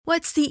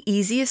What's the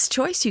easiest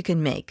choice you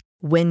can make?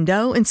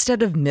 Window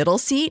instead of middle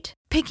seat?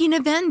 Picking a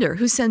vendor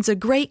who sends a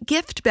great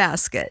gift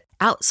basket?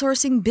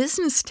 Outsourcing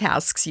business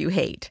tasks you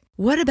hate?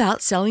 What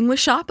about selling with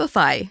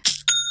Shopify?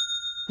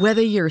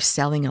 Whether you're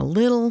selling a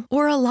little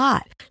or a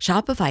lot,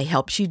 Shopify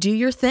helps you do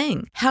your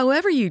thing,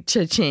 however you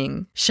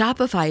cha-ching.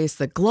 Shopify is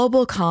the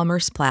global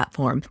commerce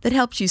platform that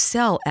helps you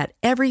sell at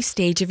every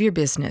stage of your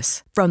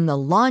business. From the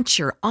launch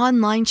your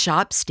online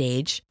shop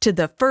stage to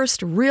the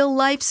first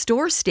real-life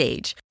store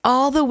stage,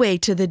 all the way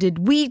to the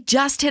did we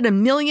just hit a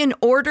million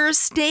orders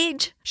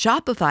stage.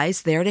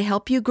 Shopify's there to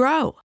help you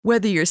grow.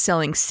 Whether you're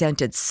selling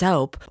scented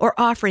soap or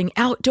offering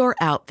outdoor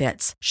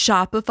outfits,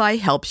 Shopify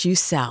helps you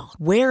sell.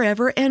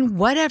 Wherever and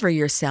whatever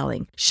you're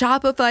selling,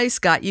 Shopify's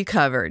got you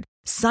covered.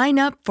 Sign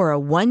up for a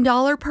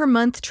 $1 per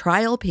month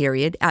trial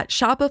period at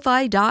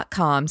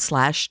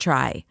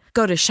shopify.com/try.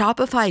 Go to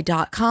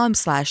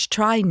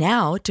shopify.com/try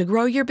now to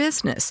grow your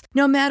business,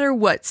 no matter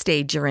what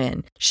stage you're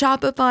in.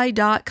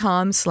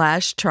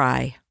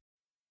 Shopify.com/try.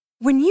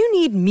 When you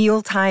need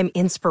mealtime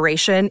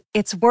inspiration,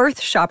 it's worth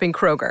shopping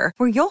Kroger,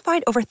 where you'll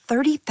find over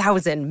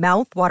 30,000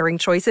 mouth-watering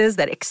choices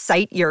that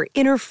excite your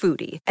inner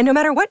foodie. And no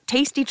matter what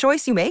tasty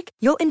choice you make,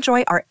 you'll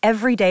enjoy our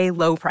everyday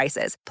low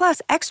prices,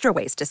 plus extra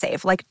ways to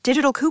save, like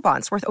digital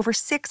coupons worth over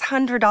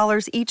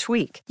 $600 each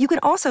week. You can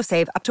also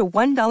save up to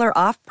 $1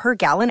 off per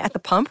gallon at the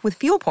pump with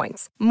fuel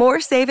points.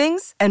 More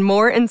savings and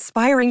more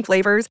inspiring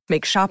flavors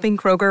make shopping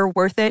Kroger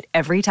worth it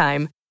every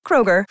time.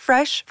 Kroger,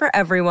 fresh for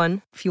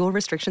everyone. Fuel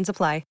restrictions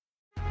apply.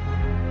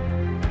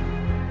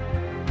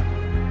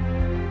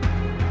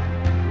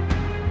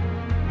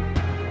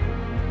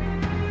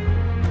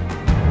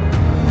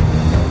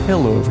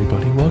 Hello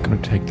everybody,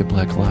 welcome to Take the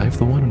Black Live,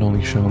 the one and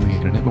only show on the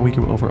internet where we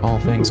go over all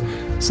things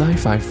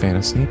sci-fi,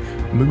 fantasy,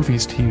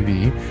 movies,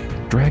 TV,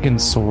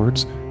 dragons,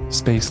 swords,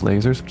 space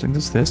lasers,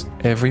 things like this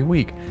every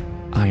week.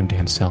 I'm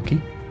Dan Selke,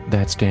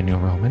 that's Daniel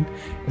Roman,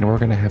 and we're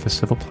going to have a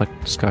civil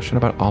discussion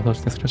about all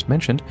those things I just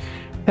mentioned.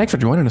 Thanks for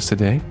joining us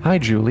today. Hi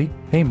Julie,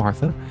 hey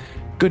Martha,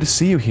 good to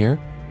see you here.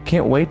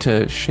 Can't wait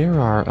to share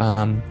our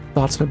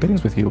thoughts and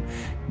opinions with you.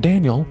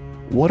 Daniel,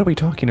 what are we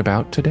talking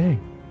about today?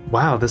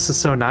 Wow, this is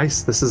so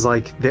nice. This is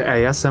like the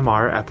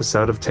ASMR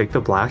episode of Take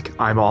the Black.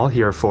 I'm all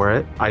here for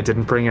it. I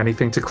didn't bring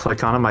anything to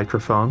click on a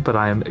microphone, but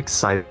I am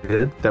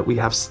excited that we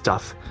have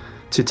stuff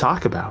to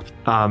talk about.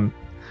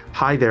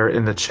 Hi there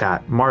in the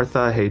chat.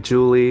 Martha, hey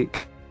Julie.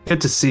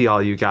 Good to see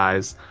all you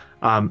guys.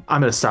 I'm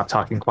going to stop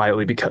talking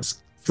quietly because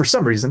for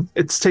some reason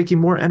it's taking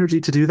more energy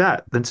to do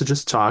that than to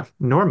just talk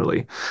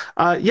normally.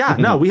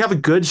 We have a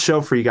good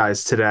show for you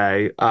guys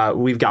today.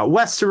 We've got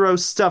Westeros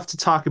stuff to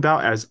talk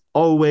about as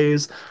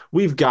always.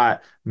 We've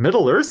got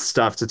Middle Earth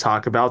stuff to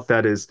talk about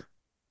that is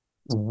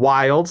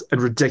wild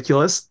and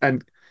ridiculous,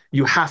 and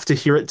you have to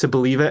hear it to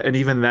believe it, and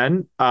even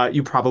then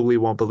you probably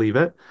won't believe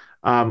it.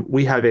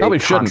 We have a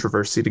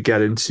controversy to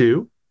get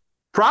into.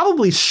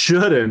 Probably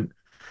shouldn't.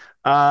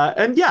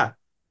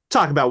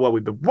 Talk about what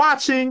we've been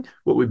watching,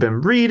 what we've been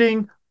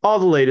reading, all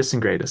the latest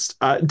and greatest.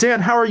 Dan,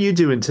 how are you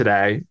doing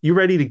today? You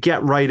ready to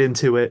get right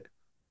into it?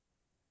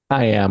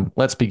 I am.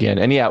 Let's begin.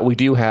 And yeah, we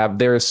do have,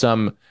 there is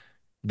some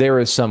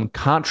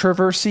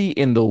controversy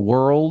in the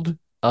world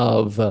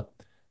of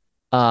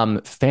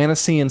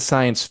fantasy and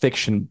science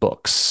fiction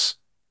books.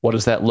 What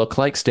does that look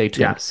like? Stay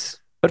tuned.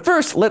 Yes. But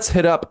first, let's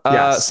hit up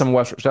some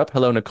Western stuff.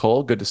 Hello,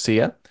 Nicole. Good to see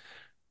you.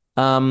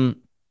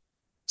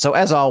 So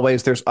as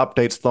always, there's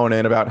updates flown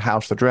in about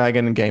House of the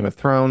Dragon and Game of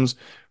Thrones.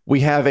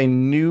 We have a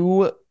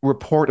new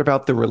report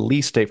about the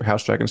release date for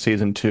House of Dragon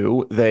Season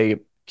 2.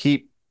 They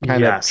keep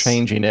kind of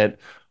changing it,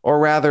 or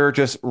rather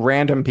just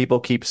random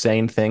people keep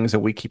saying things that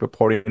we keep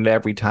reporting it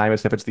every time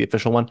as if it's the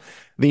official one.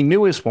 The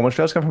newest one, which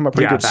does come from a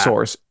pretty good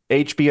source,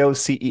 HBO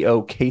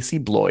CEO Casey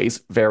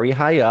Bloys, very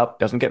high up,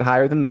 doesn't get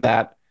higher than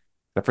that,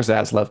 except for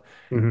Zaslav,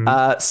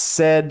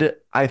 said,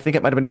 I think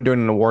it might have been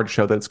during an award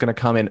show, that it's going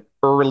to come in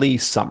early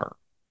summer.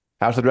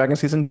 House of the Dragon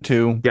Season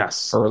 2,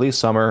 early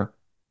summer,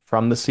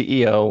 from the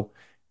CEO.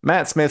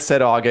 Matt Smith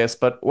said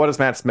August, but what does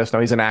Matt Smith know?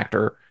 He's an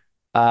actor.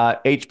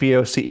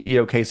 HBO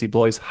CEO Casey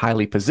Bloys,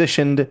 highly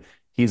positioned.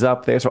 He's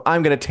up there, so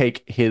I'm going to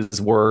take his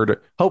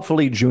word.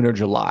 Hopefully June or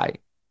July.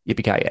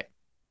 Yippee-ki-yay.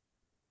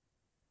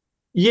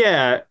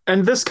 Yeah,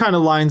 and this kind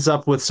of lines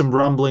up with some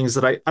rumblings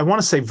that I want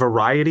to say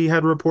Variety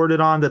had reported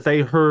on, that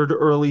they heard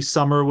early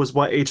summer was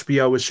what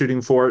HBO was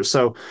shooting for.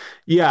 So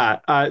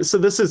so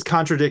this is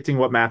contradicting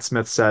what Matt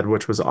Smith said,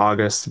 which was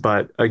August.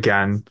 But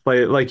again,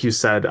 like you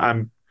said,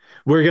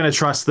 we're going to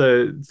trust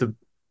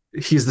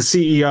he's the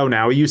CEO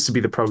now. He used to be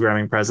the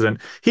programming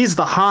president. He's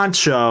the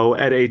honcho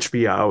at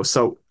HBO.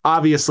 So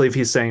obviously if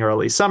he's saying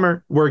early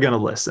summer, we're going to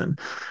listen.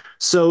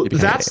 So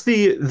that's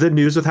the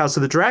news with House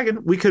of the Dragon.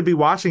 We could be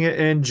watching it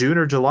in June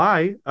or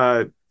July,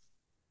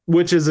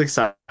 which is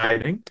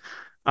exciting.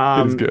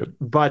 It's good.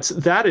 But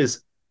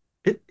it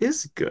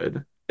is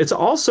good. It's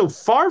also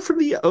far from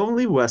the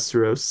only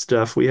Westeros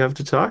stuff we have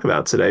to talk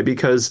about today,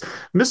 because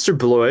Mr.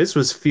 Bloys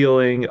was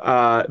feeling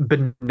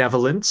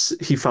benevolent.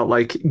 He felt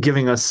like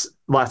giving us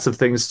lots of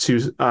things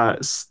to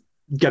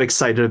get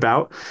excited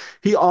about.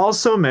 He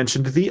also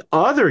mentioned the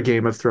other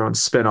Game of Thrones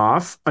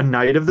spinoff, A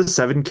Knight of the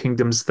Seven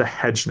Kingdoms, The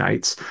Hedge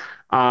Knight.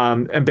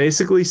 And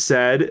basically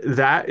said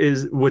that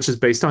is, which is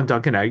based on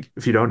Dunk and Egg.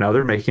 If you don't know,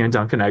 they're making a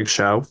Dunk and Egg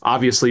show.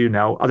 Obviously, you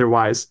know.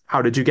 Otherwise,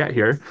 how did you get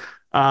here?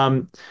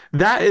 Um,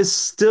 that is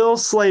still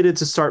slated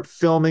to start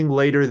filming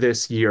later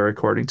this year,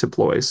 according to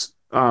Ploys.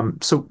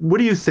 So what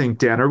do you think,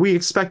 Dan? Are we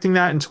expecting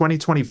that in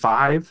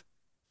 2025?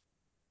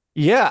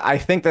 Yeah, I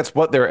think that's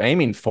what they're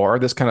aiming for.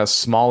 This kind of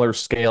smaller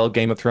scale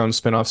Game of Thrones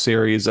spin-off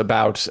series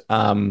about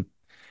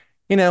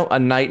a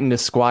knight and a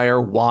squire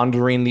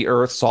wandering the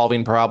earth,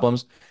 solving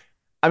problems.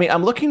 I mean,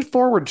 I'm looking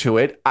forward to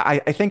it. I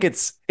think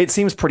it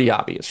seems pretty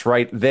obvious,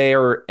 right?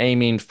 They're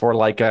aiming for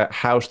like a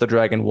House of the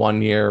Dragon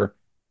 1 year,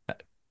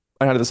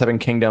 Out of the Seven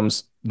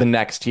Kingdoms the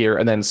next year,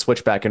 and then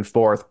switch back and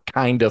forth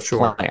kind of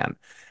Sure. plan.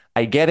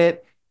 I get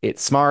it.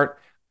 It's smart.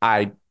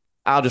 I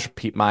I'll just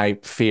repeat my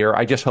fear.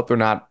 I just hope they're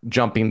not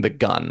jumping the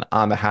gun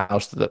on the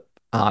House of the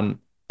on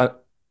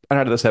Out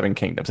of the Seven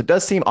Kingdoms. It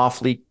does seem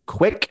awfully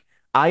quick.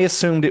 I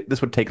assumed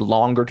this would take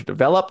longer to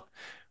develop,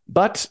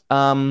 but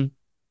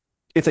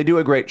if they do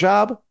a great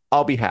job,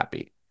 I'll be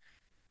happy.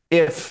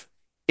 If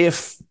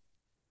if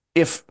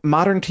if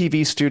modern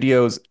TV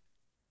studios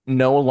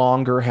no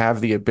longer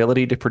have the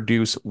ability to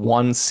produce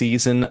one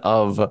season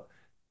of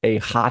a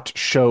hot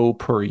show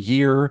per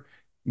year,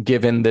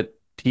 given that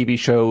TV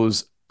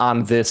shows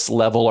on this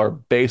level are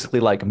basically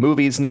like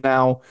movies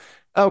now.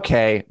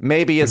 Okay,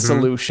 maybe a Hmm.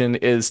 solution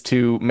is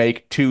to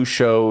make two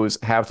shows,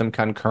 have them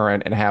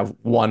concurrent, and have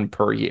one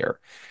per year.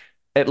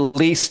 At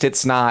least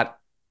it's not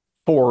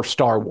four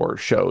Star Wars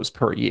shows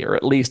per year.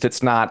 At least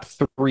it's not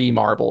three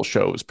Marvel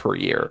shows per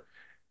year.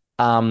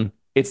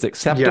 It's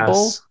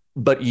acceptable, Yes.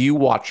 but you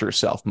watch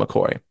yourself,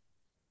 McCoy.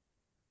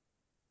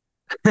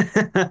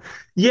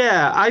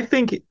 Yeah, I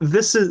think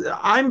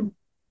I'm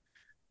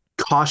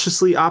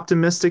cautiously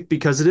optimistic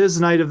because it is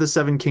Knight of the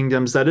Seven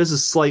Kingdoms. That is a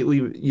slightly,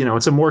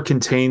 it's a more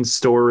contained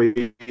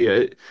story.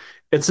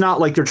 It's not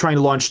like they're trying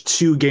to launch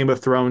two Game of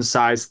Thrones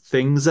sized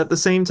things at the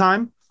same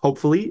time,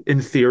 hopefully,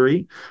 in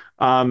theory.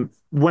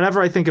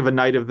 Whenever I think of a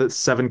Knight of the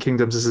Seven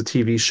Kingdoms as a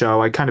TV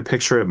show, I kind of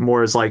picture it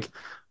more as like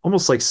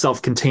almost like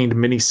self-contained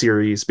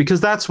miniseries because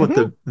that's what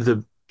Mm-hmm.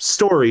 the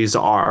stories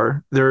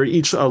are. They're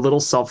each a little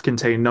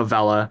self-contained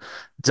novella.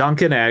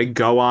 Dunk and Egg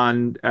go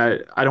on, I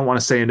don't want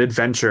to say an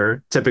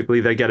adventure.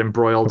 Typically, they get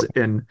embroiled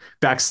in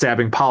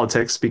backstabbing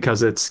politics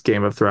because it's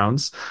Game of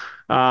Thrones.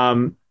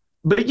 Um,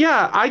 but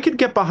yeah, I could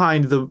get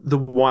behind the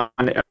one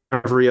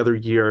every other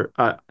year.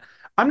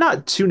 I'm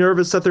not too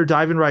nervous that they're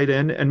diving right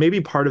in, and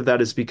maybe part of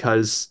that is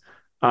because,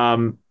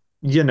 um,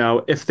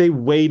 if they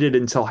waited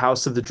until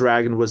House of the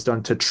Dragon was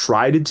done to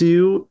try to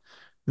do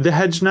the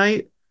Hedge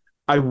Knight,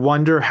 I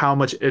wonder how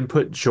much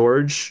input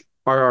George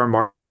R. R.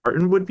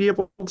 Martin would be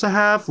able to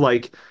have.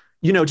 Like,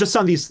 just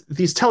on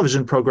these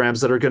television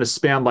programs that are going to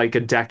span like a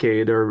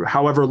decade or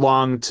however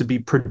long to be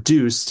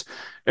produced.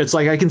 It's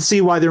like I can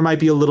see why there might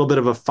be a little bit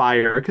of a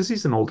fire because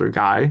he's an older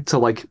guy to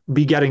like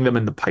be getting them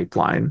in the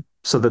pipeline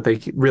so that they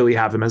really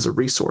have him as a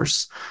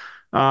resource.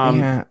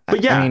 Yeah,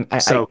 But I yeah, mean,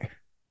 so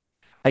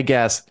I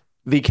guess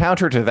the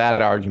counter to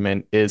that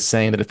argument is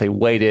saying that if they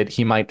waited,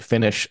 he might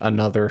finish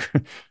another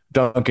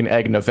Duncan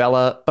Egg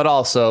novella. But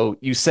also,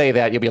 you say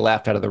that you'll be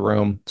laughed out of the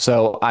room.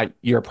 So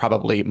you're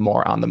probably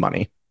more on the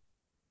money.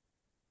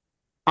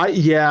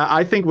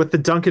 I think with the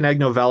Dunk and Egg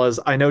novellas,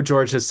 I know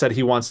George has said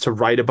he wants to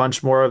write a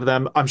bunch more of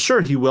them. I'm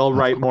sure he will Of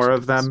write course more he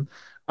of does. them.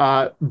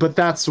 But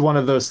that's one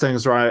of those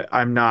things where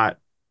I'm not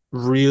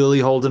really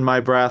holding my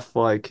breath.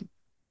 Like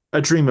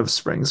a dream of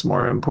spring's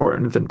more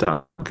important than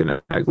Dunk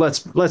and Egg.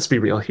 Let's be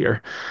real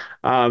here.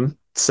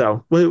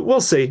 So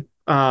we'll see.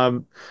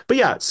 But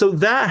yeah, so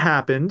that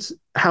happened.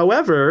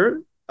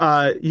 However,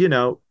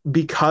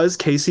 because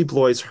Casey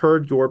Bloys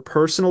heard your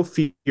personal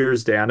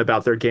fears, Dan,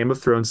 about their Game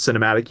of Thrones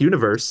cinematic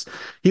universe,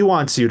 he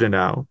wants you to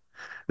know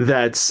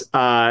that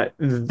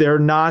they're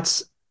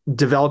not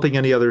developing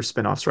any other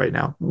spin-offs right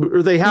now.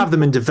 Or they have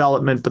them in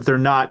development, but they're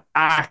not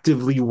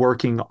actively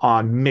working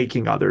on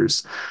making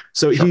others.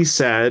 So he Sure.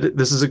 said,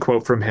 this is a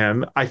quote from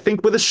him, I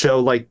think with a show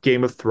like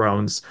Game of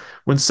Thrones,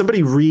 when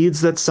somebody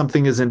reads that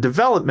something is in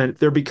development,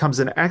 there becomes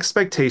an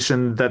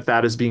expectation that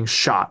that is being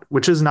shot,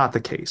 which is not the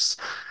case.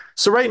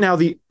 So right now,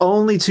 the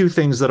only two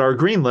things that are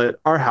greenlit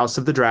are House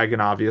of the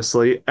Dragon,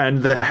 obviously,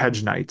 and The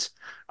Hedge Knight.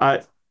 Uh,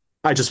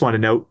 I just want to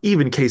note,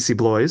 even Casey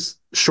Bloys,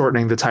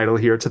 shortening the title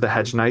here to The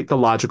Hedge Knight, the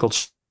logical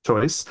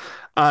choice.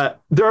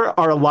 There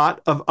are a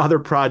lot of other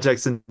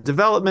projects in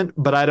development,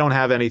 but I don't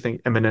have anything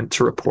imminent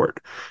to report.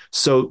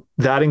 So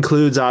that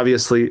includes,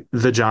 obviously,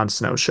 The Jon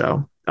Snow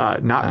Show.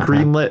 Not Uh-huh.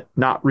 greenlit,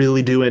 not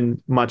really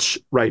doing much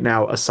right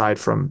now aside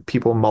from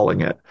people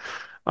mulling it.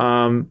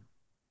 Um,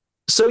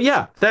 so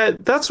yeah,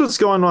 that's what's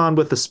going on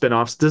with the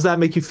spinoffs. Does that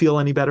make you feel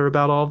any better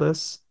about all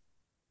this?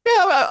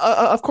 Yeah,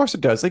 of course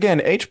it does.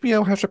 Again,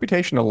 HBO has a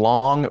reputation, a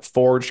long,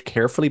 forged,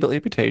 carefully built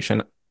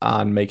reputation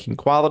on making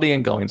quality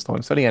and going slow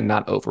and steady and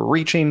not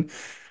overreaching.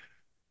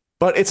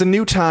 But it's a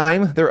new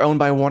time. They're owned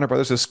by Warner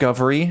Brothers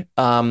Discovery,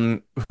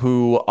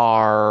 who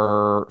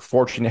are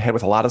forging ahead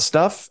with a lot of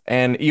stuff.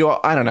 And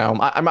I don't know.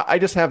 I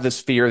just have this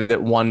fear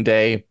that one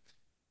day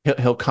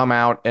he'll come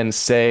out and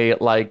say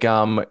like,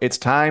 it's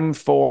time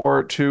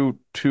to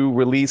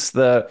release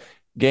the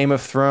Game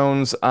of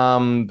Thrones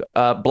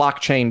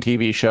blockchain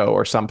TV show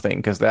or something,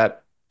 because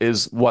that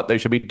is what they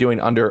should be doing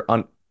under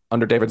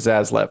David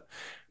Zaslav.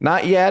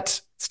 Not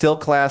yet. Still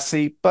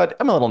classy, but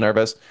I'm a little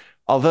nervous.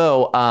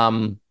 Although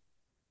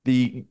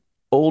the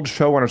old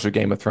showrunners of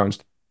Game of Thrones,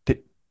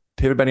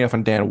 David Benioff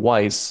and Dan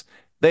Weiss,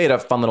 they had a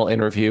fun little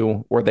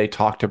interview where they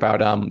talked about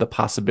the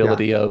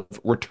possibility of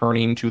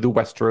returning to the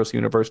Westeros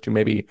universe to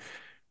maybe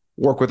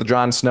work with the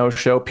Jon Snow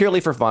show, purely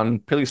for fun,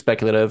 purely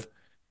speculative,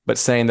 but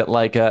saying that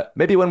like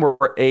maybe when we're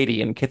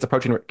 80 and Kit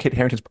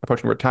Harington's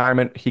approaching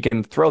retirement, he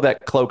can throw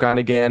that cloak on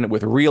again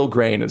with real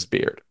gray in his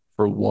beard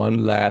for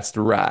one last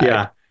ride.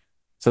 Yeah.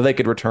 So they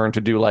could return to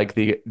do like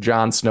the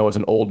Jon Snow as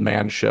an old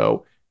man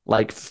show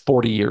like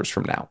 40 years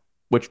from now,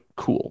 which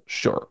cool,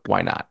 sure,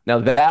 why not? Now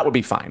that would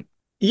be fine.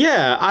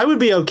 Yeah, I would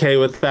be okay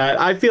with that.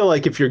 I feel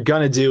like if you're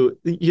gonna do,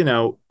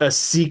 a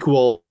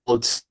sequel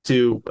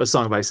to A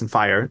Song of Ice and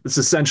Fire, it's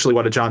essentially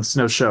what a Jon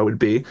Snow show would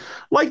be.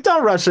 Like,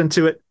 don't rush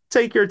into it.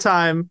 Take your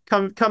time.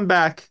 Come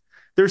back.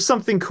 There's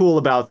something cool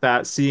about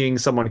that, seeing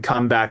someone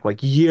come back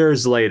like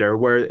years later,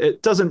 where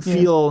it doesn't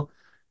feel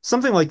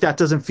something like that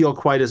doesn't feel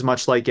quite as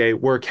much like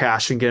we're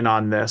cashing in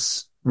on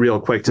this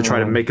real quick to try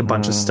to make a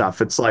bunch of stuff.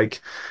 It's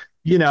like,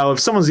 if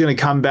someone's going to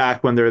come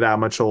back when they're that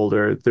much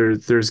older,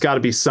 there's got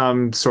to be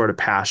some sort of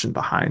passion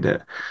behind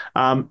it.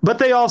 But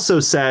they also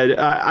said,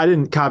 I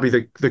didn't copy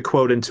the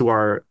quote into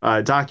our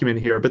document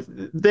here, but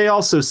they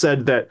also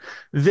said that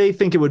they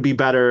think it would be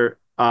better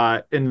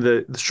in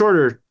the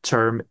shorter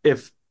term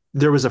if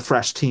there was a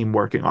fresh team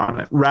working on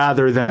it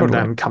rather than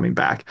them coming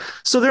back.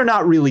 So they're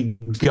not really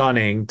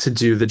gunning to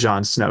do the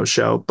Jon Snow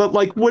show. But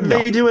like, would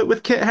they do it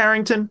with Kit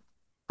Harington?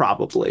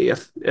 Probably,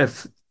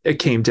 if it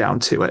came down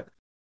to it.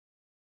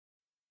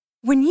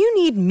 When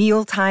you need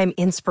mealtime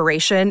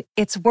inspiration,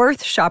 it's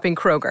worth shopping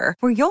Kroger,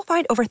 where you'll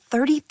find over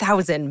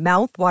 30,000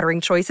 mouth-watering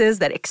choices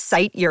that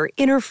excite your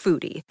inner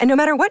foodie. And no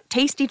matter what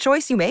tasty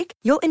choice you make,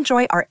 you'll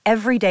enjoy our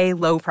everyday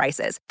low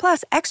prices,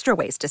 plus extra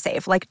ways to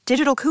save, like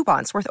digital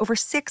coupons worth over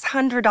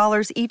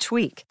 $600 each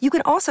week. You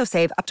can also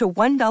save up to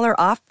 $1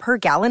 off per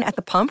gallon at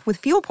the pump with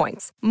fuel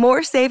points.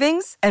 More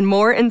savings and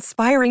more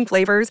inspiring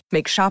flavors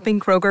make shopping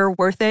Kroger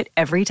worth it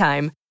every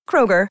time.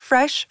 Kroger,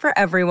 fresh for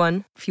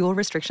everyone. Fuel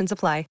restrictions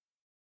apply.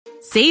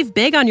 Save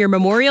big on your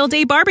Memorial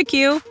Day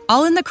barbecue,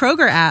 all in the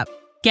Kroger app.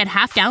 Get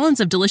half gallons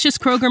of delicious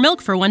Kroger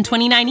milk for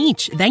 $1.29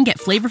 each. Then get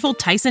flavorful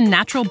Tyson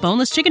natural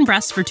boneless chicken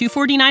breasts for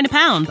 $2.49 a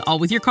pound, all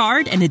with your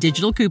card and a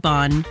digital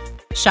coupon.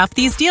 Shop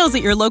these deals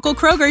at your local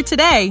Kroger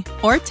today,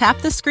 or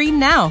tap the screen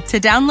now to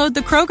download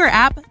the Kroger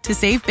app to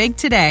save big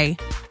today.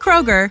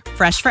 Kroger,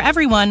 fresh for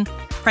everyone.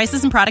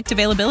 Prices and product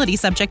availability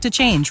subject to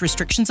change.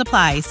 Restrictions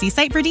apply. See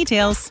site for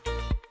details.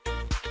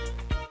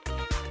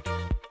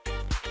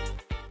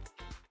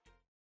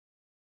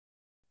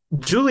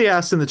 Julie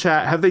asked in the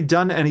chat, have they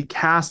done any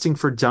casting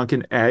for Dunk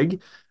and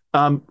Egg?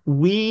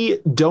 We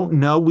don't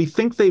know. We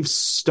think they've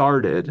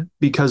started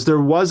because there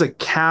was a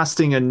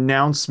casting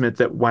announcement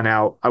that went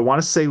out, I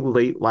want to say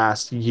late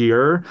last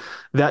year,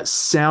 that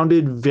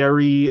sounded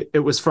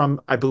it was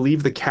from, I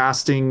believe, the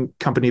casting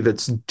company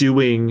that's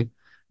doing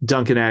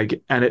Dunk and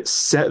Egg, and it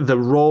said the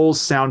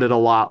roles sounded a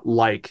lot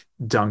like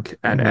Dunk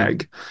and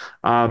Egg.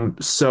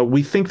 So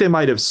we think they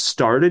might have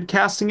started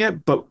casting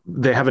it, but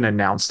they haven't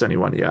announced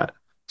anyone yet.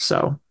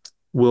 So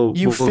we'll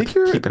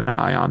keep an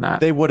eye on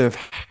that. They would have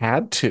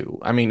had to.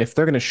 I mean, if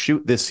they're going to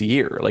shoot this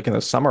year, like in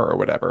the summer or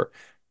whatever,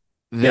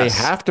 they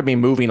have to be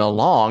moving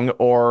along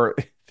or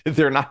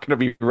they're not going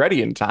to be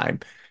ready in time.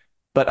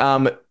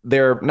 But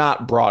they're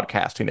not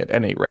broadcasting it at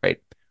any rate,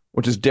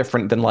 which is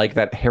different than like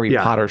that Harry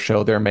Potter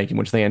show they're making,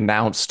 which they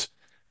announced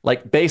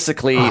like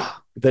basically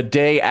the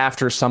day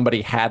after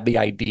somebody had the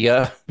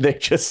idea. They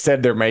just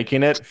said they're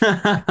making it.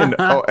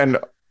 and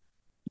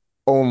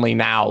only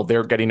now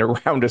they're getting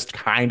around to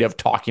kind of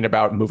talking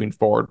about moving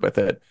forward with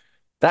it.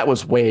 That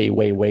was way,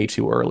 way, way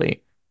too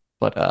early.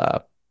 But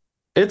I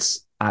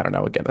don't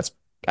know. Again, that's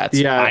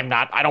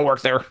I don't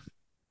work there.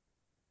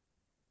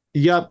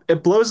 Yep.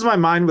 It blows my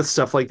mind with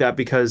stuff like that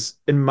because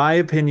in my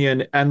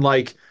opinion, and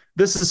like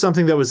this is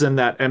something that was in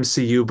that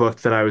MCU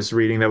book that I was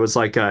reading that was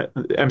like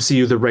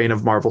MCU, The Reign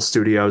of Marvel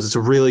Studios. It's a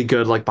really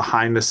good like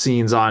behind the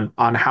scenes on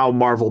how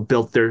Marvel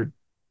built their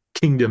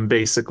kingdom,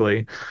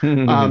 basically.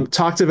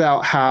 Talked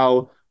about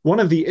how one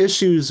of the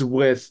issues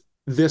with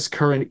this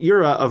current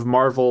era of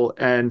Marvel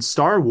and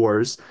Star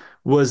Wars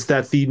was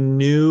that the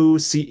new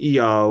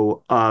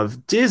CEO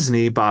of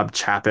Disney, Bob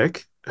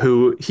Chapek,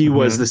 who he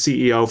was the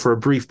CEO for a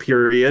brief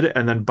period,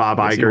 and then Bob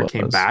Iger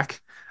came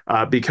back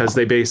because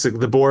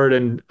the board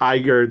and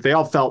Iger, they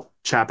all felt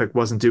Chapek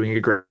wasn't doing a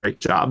great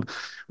job.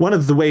 One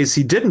of the ways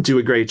he didn't do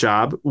a great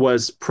job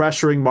was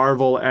pressuring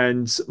Marvel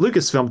and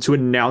Lucasfilm to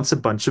announce a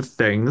bunch of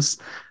things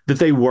that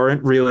they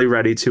weren't really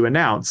ready to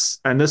announce.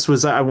 And this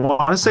was, I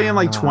want to say, in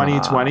like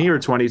 2020 or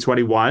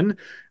 2021.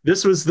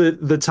 This was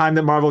the time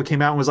that Marvel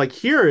came out and was like,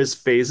 here is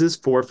phases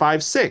 4,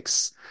 5,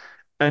 6.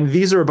 And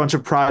these are a bunch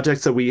of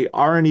projects that we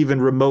aren't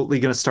even remotely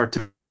going to start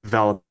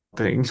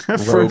developing for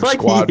Rogue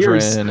like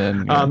years.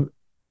 Squadron and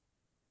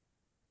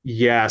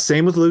Yeah,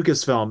 same with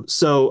Lucasfilm.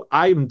 So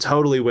I'm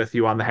totally with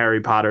you on the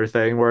Harry Potter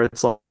thing, where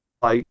it's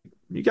like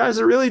you guys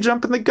are really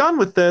jumping the gun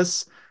with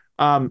this.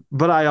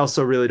 But I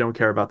also really don't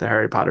care about the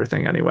Harry Potter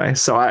thing anyway.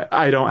 So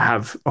I don't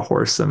have a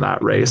horse in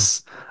that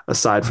race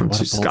aside from what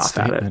to a bold scoff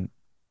at it. statement.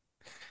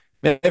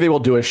 Maybe we'll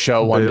do a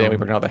show one day. We Boom.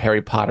 bring out the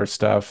Harry Potter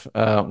stuff.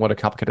 What a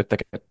complicated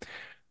thicket.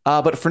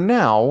 But for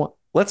now,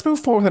 let's move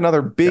forward with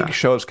another big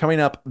show that's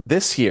coming up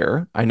this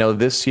year. I know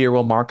this year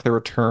will mark the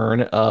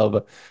return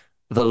of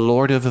The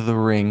Lord of the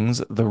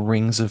Rings, The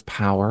Rings of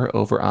Power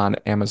over on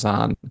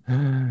Amazon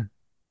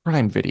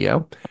Prime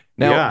Video.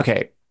 Now, Yeah.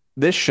 okay,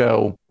 this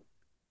show,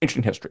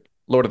 ancient history.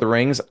 Lord of the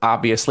Rings,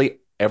 obviously,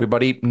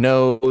 everybody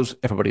knows,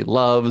 everybody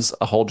loves.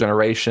 A whole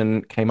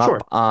generation came Sure.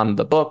 up on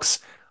the books.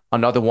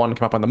 Another one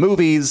came up on the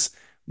movies.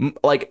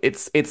 Like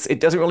it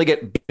doesn't really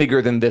get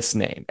bigger than this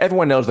name.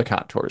 Everyone knows the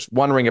contours.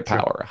 One Ring of Sure.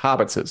 Power,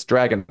 hobbitses,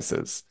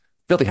 dragonses,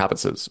 filthy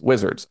hobbitses,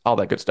 wizards, all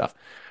that good stuff.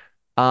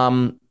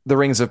 The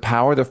Rings of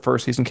Power, the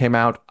first season came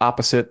out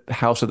opposite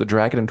House of the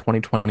Dragon in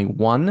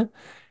 2021,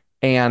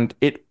 and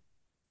it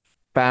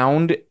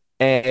found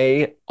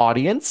a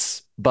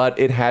audience, but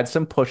it had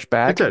some It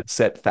pushback, did.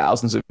 set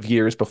thousands of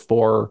years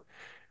before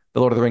the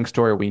Lord of the Rings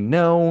story we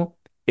know.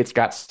 It's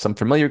got some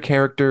familiar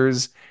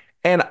characters,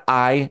 and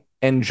I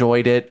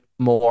enjoyed it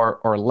more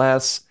or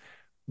less,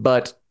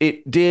 but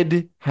it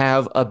did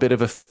have a bit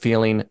of a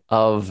feeling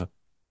of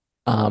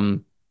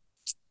um,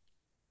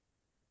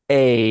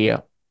 a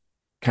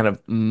kind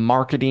of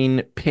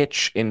marketing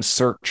pitch in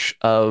search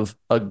of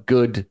a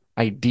good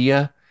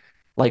idea.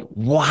 Like,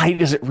 why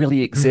does it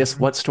really exist? Mhm.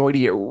 What story do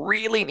you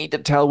really need to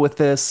tell with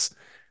this?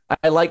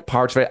 I like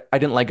parts of it. I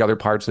didn't like other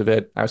parts of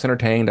it. I was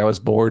entertained. I was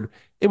bored.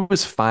 It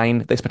was fine.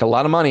 They spent a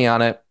lot of money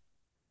on it,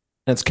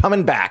 and it's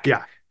coming back.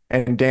 Yeah.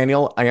 And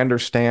Daniel, I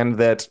understand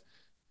that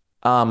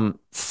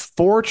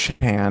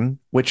 4chan,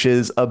 which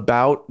is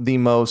about the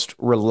most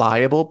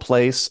reliable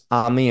place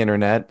on the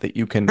internet that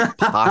you can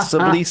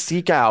possibly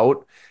seek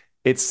out.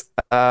 It's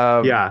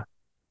Yeah.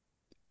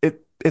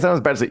 it's not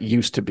as bad as it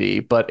used to be,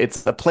 but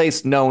it's a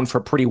place known for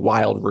pretty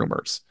wild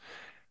rumors.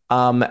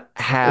 It's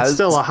Has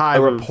still a a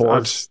hive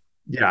report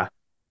yeah.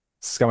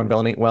 scum and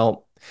villainy?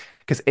 Well,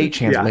 because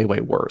 8chan's Yeah. way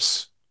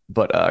worse,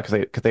 but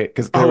because they're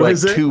Oh, like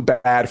is it? too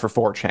bad for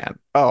 4chan.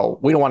 Oh,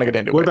 we don't want to get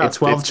into What it. about It's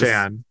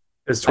 12chan?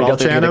 Is I don't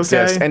think 12chan it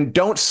exists, okay? and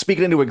don't speak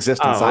it into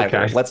existence Oh,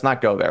 either. okay. Let's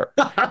not go there.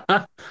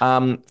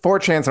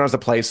 4chan is a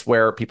place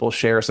where people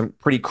share some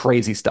pretty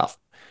crazy stuff.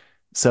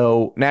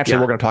 So naturally,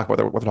 Yeah. we're going to talk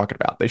about what they're talking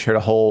about. They shared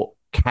a whole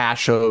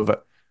cache of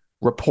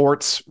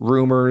reports,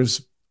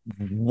 rumors,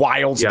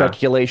 wild Yeah.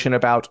 speculation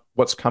about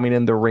what's coming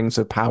in the Rings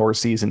of Power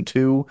season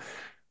 2.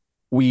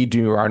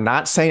 Are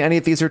not saying any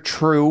of these are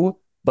true,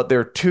 but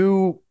they're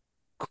too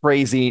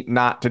crazy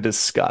not to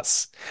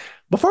discuss.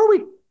 Before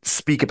we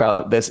speak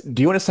about this,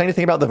 do you want to say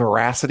anything about the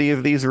veracity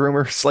of these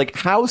rumors? Like,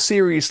 how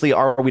seriously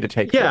are we to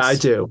take Yeah, I this?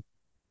 do.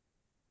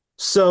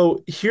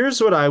 So here's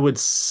what I would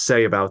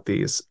say about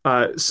these.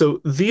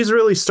 So these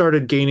really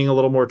started gaining a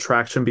little more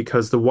traction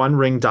because the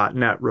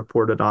OneRing.net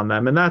reported on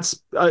them, and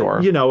that's Sure.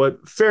 a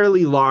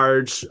fairly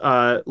large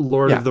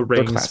Lord of Yeah, the they're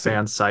Rings classy.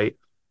 fan site.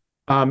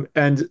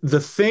 And the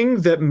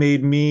thing that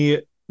made me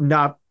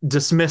not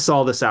dismiss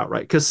all this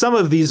outright, because some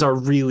of these are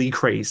really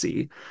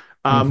crazy,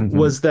 Mhm.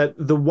 was that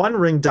the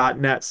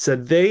OneRing.net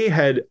said they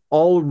had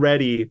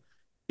already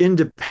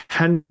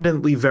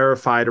independently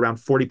verified around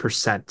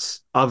 40%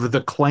 of the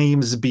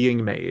claims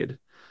being made.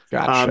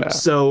 Gotcha.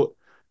 So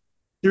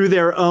through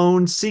their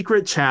own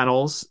secret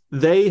channels,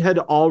 they had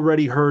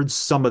already heard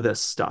some of this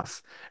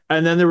stuff.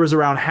 And then there was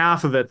around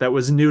half of it that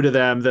was new to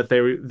them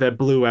that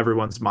blew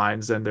everyone's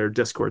minds and their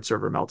Discord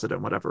server melted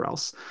and whatever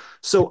else.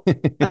 So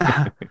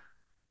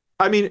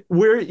I mean,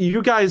 we're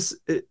you guys,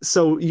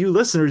 so you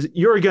listeners,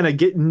 you're gonna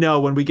know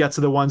when we get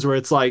to the ones where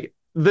it's like,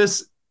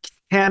 this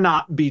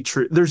cannot be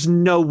true. There's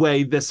no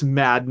way this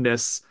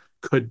madness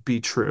could be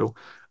true.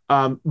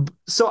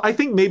 So I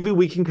think maybe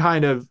we can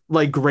kind of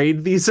like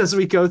grade these as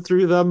we go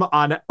through them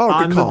on Oh,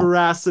 good the call.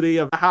 veracity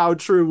of how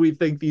true we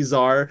think these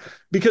are,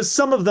 because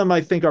some of them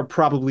I think are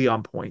probably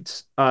on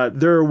point.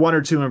 There are one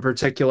or two in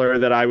particular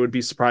that I would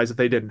be surprised if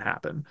they didn't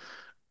happen.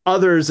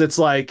 Others, it's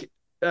like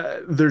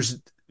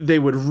there's they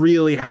would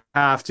really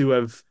have to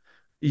have,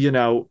 you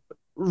know,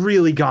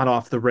 really gone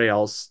off the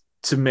rails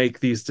to make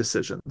these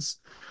decisions.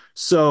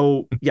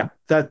 So yeah,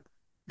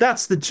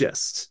 that's the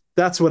gist.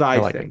 That's what I I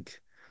like it.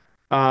 think.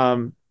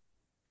 Um,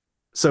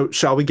 so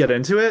shall we get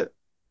into it?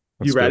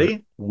 You Let's do it.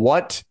 ready?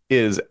 What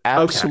is Okay.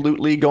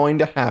 absolutely going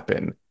to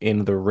happen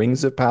in the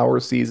Rings of Power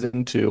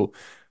season 2,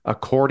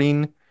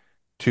 according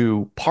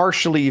to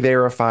partially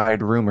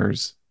verified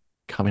rumors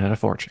coming out of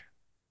 4chan.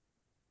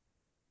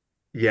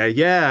 Yeah,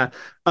 yeah.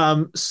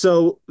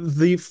 So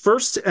the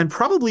first and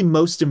probably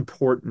most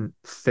important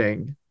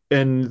thing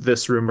in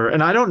this rumor,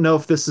 and I don't know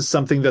if this is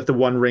something that the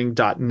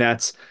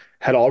OneRing.net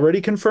had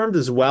already confirmed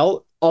as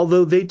well,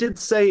 although they did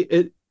say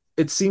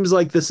it seems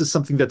like this is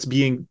something that's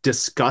being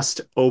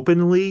discussed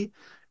openly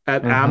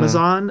at Mm-hmm.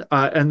 Amazon,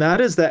 and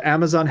that is that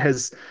Amazon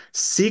has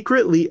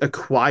secretly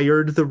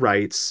acquired the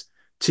rights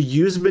to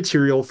use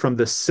material from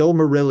the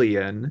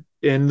Silmarillion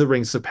in the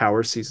Rings of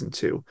Power season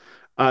 2.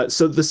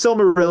 So the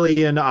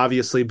Silmarillion,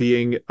 obviously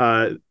being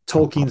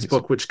Oh, Tolkien's obviously.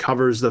 book, which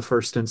covers the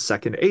first and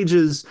second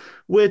ages,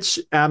 which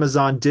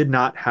Amazon did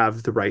not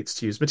have the rights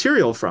to use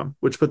material from,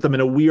 which put them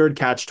in a weird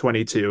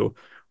catch-22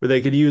 where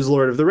they could use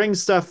Lord of the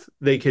Rings stuff,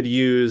 they could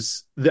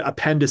use the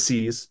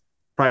appendices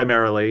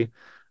primarily,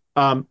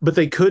 but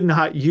they could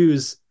not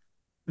use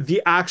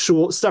the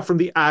actual stuff from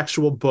the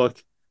actual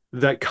book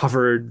that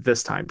covered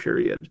this time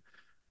period.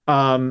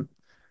 Um,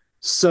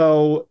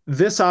 so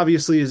this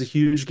obviously is a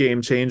huge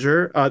game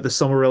changer. The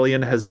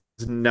Silmarillion has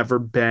never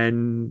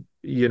been,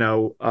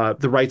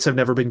 the rights have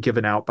never been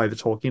given out by the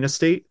Tolkien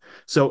estate.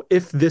 So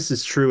if this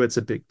is true, it's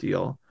a big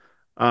deal.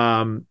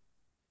 Um,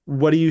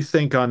 what do you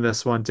think on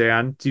this one,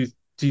 Dan? Do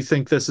you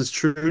think this is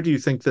true? Do you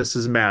think this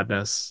is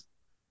madness?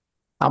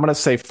 I'm gonna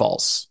say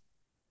false.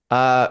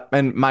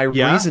 And my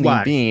Yeah, reasoning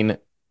why? being,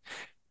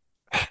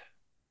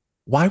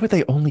 why would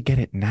they only get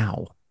it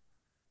now?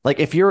 Like,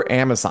 if you're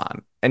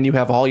Amazon and you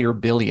have all your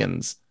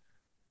billions,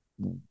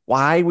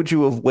 why would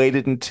you have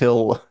waited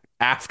until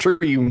after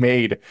you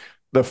made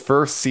the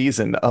first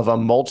season of a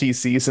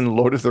multi-season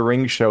Lord of the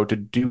Rings show to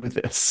do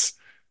this?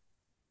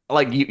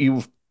 Like,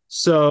 you've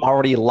So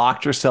already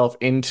locked yourself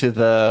into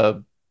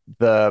the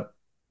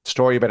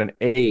story about an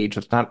age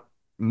that's not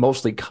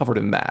mostly covered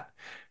in that.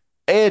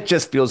 It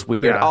just feels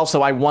weird. yeah,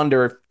 Also, I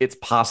wonder if it's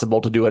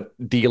possible to do a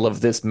deal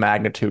of this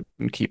magnitude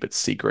and keep it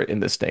secret in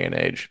this day and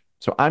age.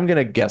 So I'm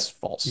gonna guess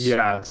false.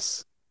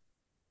 yes.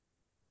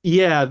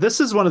 Yeah,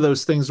 this is one of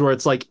those things where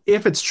it's like,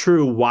 if it's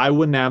true, why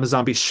wouldn't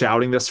Amazon be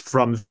shouting this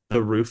from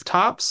the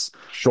rooftops?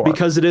 Sure.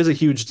 Because it is a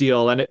huge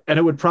deal, and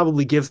it would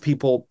probably give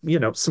people,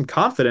 some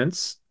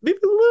confidence, maybe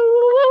a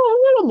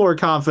little more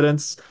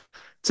confidence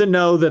to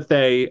know that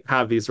they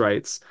have these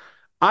rights.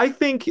 I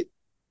think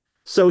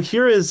so.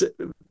 Here is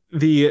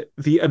the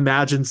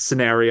imagined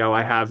scenario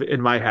I have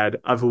in my head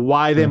of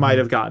why they might Hmm.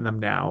 have gotten them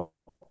now.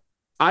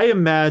 I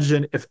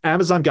imagine if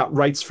Amazon got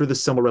rights for the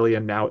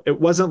Silmarillion now, it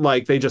wasn't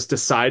like they just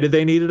decided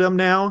they needed them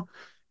now.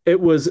 It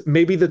was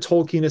maybe the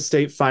Tolkien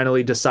estate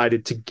finally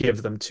decided to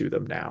give them to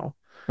them now.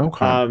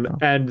 Okay.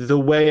 And the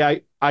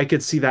way I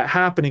could see that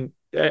happening,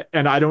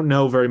 and I don't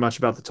know very much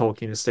about the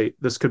Tolkien estate,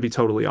 this could be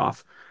totally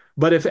off.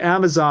 But if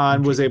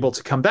Amazon was Intriguing. able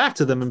to come back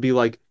to them and be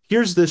like,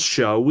 here's this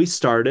show we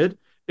started,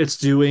 it's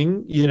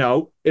doing,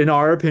 in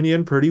our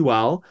opinion, pretty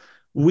well.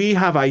 We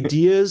have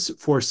ideas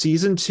for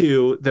season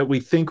 2 that we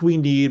think we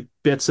need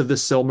bits of the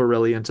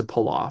Silmarillion to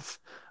pull off.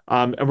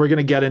 And we're going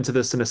to get into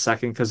this in a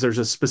second because there's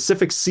a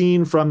specific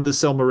scene from the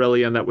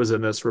Silmarillion that was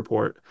in this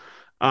report.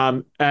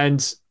 And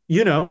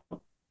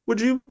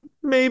would you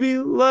maybe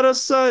let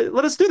us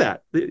do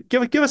that?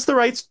 Give us the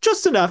rights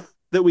just enough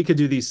that we could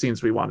do these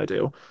scenes we want to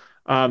do.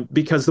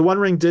 Because the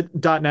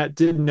OneRing.net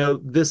did know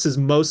this is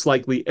most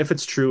likely, if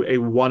it's true, a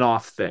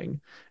one-off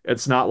thing.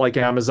 It's not like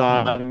Hmm.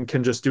 Amazon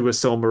can just do a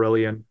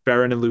Silmarillion,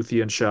 Baron and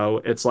Luthien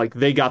show. It's like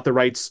they got the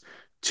rights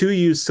to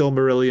use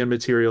Silmarillion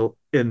material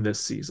in this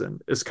season,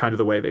 is kind of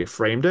the way they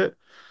framed it.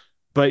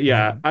 But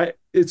yeah, Man,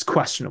 it's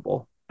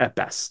questionable at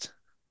best.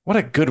 what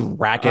a good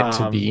racket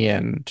to Um, be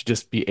in, to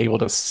just be able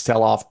to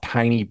sell off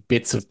tiny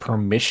bits of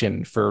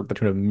permission for the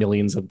tune of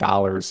millions of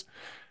dollars.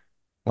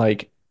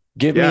 Like,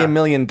 give me yeah. $1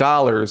 million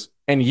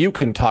and you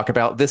can talk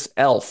about this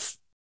elf.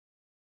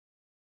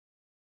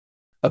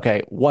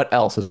 Okay, what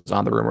else is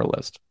on the rumor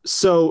list?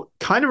 So,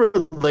 kind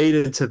of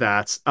related to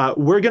that,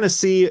 we're going to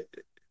see.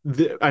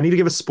 I need to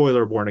give a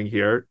spoiler warning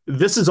here.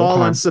 This is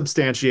all Okay.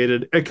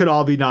 unsubstantiated. It could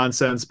all be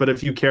nonsense, but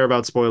if you care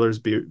about spoilers,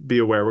 be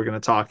aware. We're going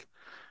to talk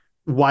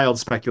wild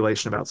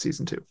speculation about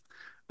season 2.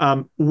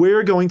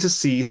 We're going to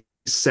see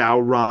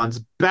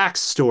Sauron's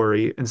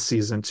backstory in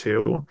season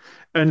 2.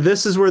 And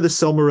this is where the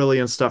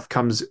Silmarillion stuff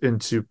comes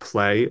into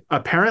play.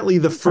 Apparently,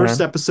 the Okay.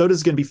 first episode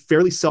is going to be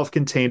fairly self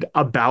contained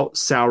about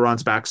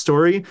Sauron's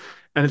backstory.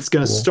 And it's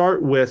going to Cool.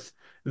 start with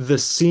the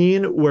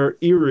scene where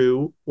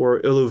Eru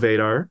or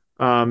Iluvatar,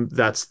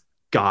 that's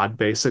God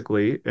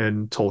basically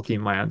in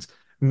Tolkien lands,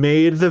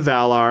 made the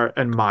Valar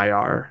and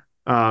Maiar.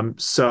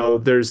 So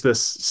there's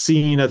this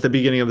scene at the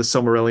beginning of the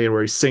Silmarillion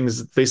where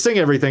they sing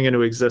everything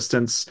into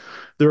existence.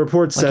 The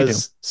report Like you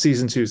do. says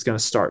season 2 is going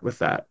to start with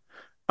that.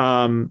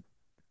 Um,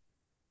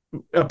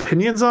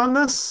 Opinions on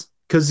this?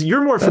 Because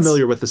you're more That's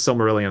familiar with the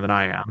Silmarillion than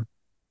I am.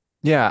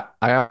 Yeah,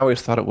 I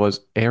always thought it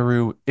was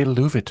Eru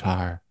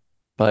Iluvatar,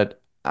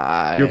 but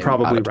You're I'm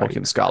not probably a right.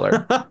 Tolkien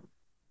scholar.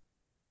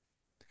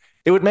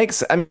 It would make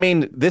I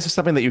mean, this is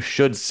something that you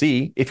should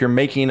see if you're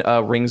making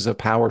a Rings of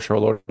Power show,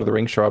 Lord of the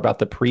Rings show about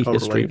the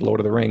prehistory Totally. of Lord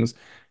of the Rings.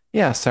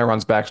 Yeah,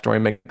 Sauron's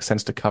backstory makes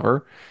sense to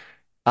cover.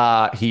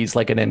 He's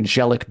like an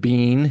angelic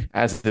being,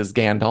 as is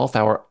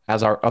Gandalf,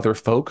 as our other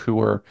folk who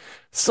were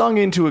sung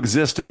into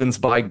existence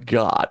by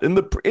God in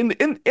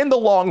the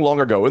long, long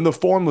ago, in the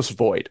formless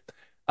void.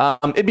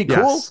 It'd be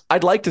cool. Yes.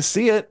 I'd like to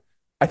see it.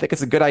 I think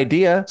it's a good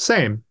idea.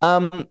 Same.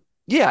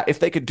 Yeah, if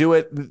they could do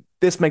it,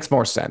 this makes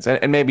more sense.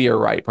 And maybe you're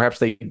right. Perhaps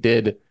they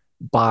did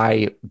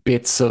buy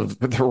bits of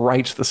the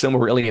rights to the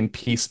Silmarillion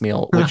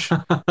piecemeal, which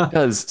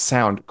does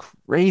sound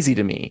crazy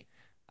to me.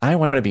 I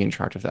want to be in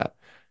charge of that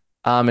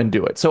and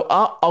do it. So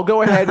I'll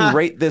go ahead and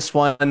rate this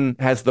one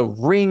has the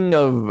ring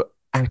of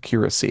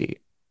accuracy.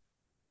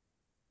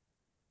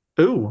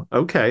 Ooh,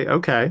 okay,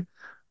 okay.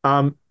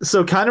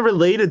 So kind of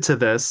related to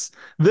this,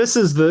 this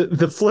is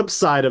the flip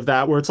side of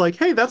that, where it's like,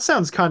 hey, that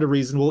sounds kind of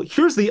reasonable.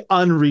 Here's the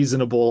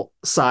unreasonable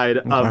side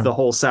of Okay. the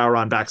whole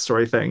Sauron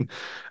backstory thing.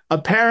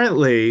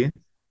 Apparently,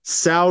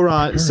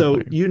 Sauron, so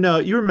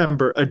Apparently. you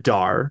remember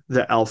Adar,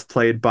 the elf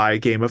played by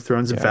Game of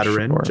Thrones Yeah,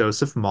 veteran sure.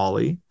 Joseph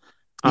Mawley.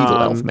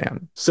 Evil elf Um,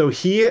 man. so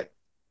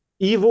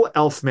evil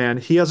elf man,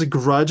 he has a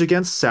grudge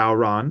against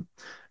Sauron,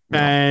 Yeah.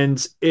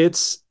 and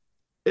it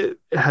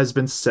has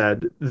been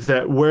said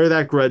that where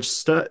that grudge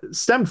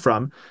stemmed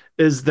from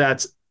is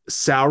that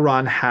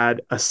Sauron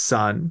had a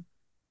son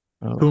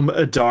whom Oh,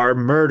 Adar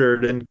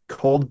murdered in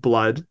cold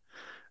blood.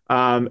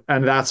 And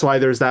that's why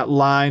there's that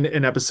line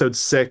in episode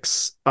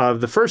 6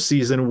 of the first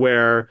season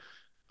where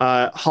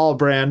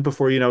Halbrand,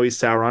 before you know he's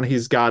Sauron,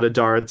 he's got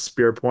Adar at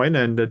spear point,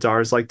 and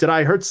Adar's like, "Did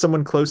I hurt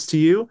someone close to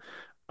you?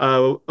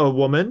 A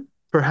woman?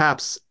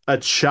 Perhaps a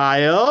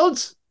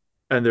child?"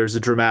 And there's a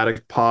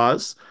dramatic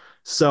pause.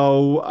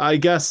 So I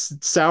guess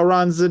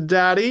Sauron's a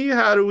daddy.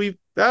 How do we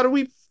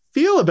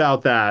feel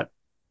about that?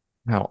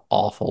 how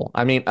awful.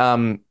 I mean,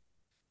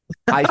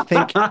 I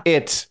think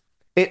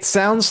it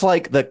sounds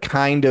like the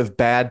kind of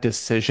bad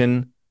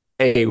decision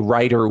a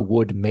writer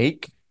would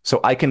make. So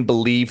I can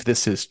believe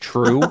this is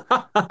true.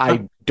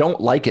 I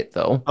don't like it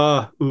though.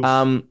 Oof.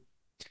 Um,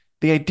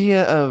 the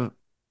idea of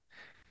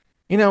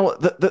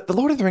the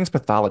Lord of the Rings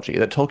mythology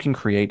that Tolkien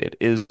created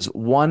is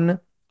one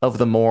of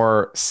the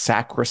more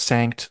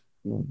sacrosanct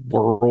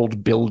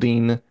world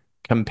building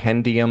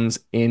compendiums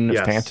in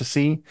Yes.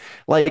 fantasy.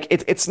 Like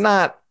it's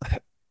not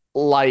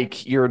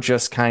like you're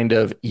just kind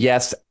of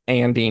yes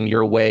anding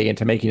your way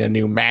into making a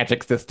new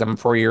magic system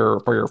for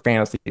your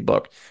fantasy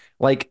book.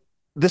 Like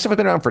this stuff has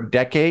been around for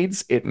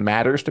decades. It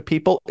matters to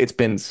people. It's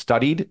been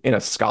studied in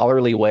a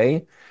scholarly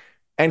way.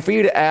 And for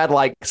you to add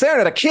like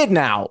Sarah a kid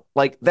now,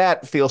 like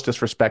that feels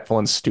disrespectful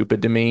and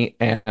stupid to me.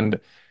 And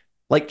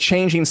like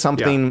changing Yeah.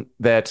 something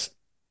that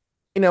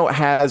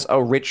has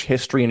a rich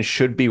history and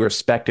should be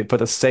respected for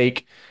the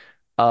sake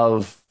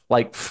of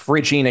like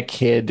fridging a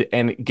kid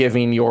and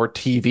giving your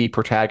TV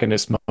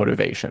protagonist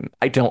motivation.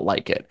 I don't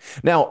like it.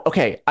 Now,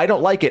 okay, I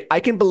don't like it.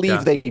 I can believe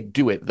Yeah. they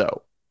do it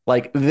though.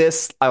 Like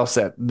this, I'll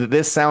say,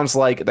 this sounds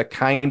like the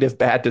kind of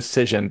bad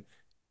decision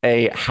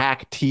a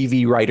hack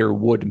TV writer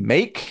would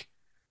make.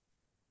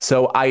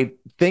 So I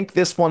think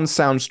this one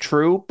sounds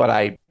true, but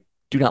I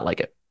do not like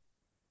it.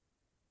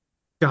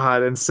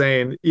 God,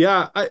 insane.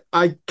 Yeah,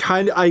 I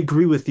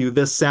agree with you.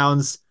 This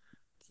sounds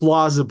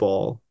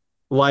plausible,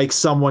 like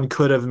someone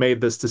could have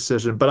made this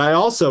decision. But I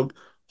also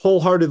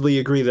wholeheartedly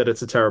agree that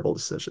it's a terrible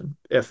decision,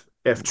 if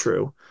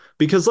true.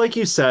 Because like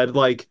you said,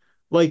 like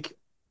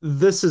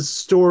this is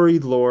story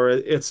lore.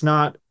 It's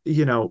not,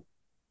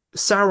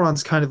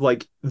 Sauron's kind of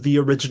like the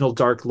original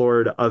Dark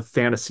Lord of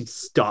fantasy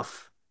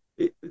stuff.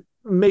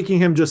 Making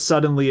him just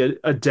suddenly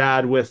a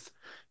dad with,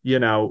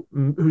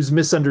 who's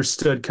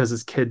misunderstood because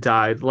his kid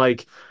died.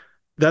 Like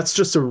that's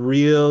just a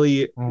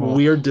really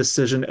weird Oh,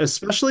 decision,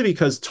 especially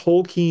because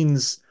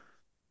Tolkien's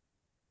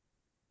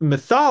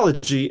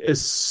mythology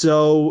is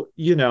so,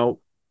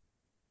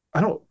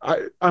 I'm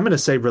going to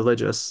say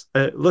religious.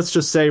 Let's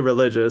just say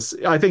religious.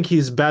 I think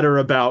he's better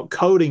about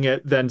coding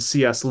it than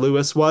C.S.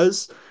 Lewis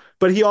was,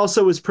 but he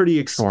also was pretty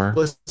sure.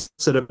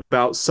 explicit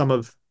about some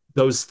of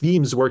those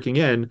themes working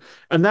in,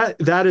 and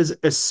that is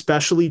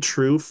especially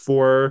true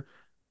for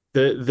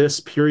this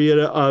period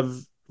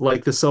of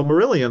like the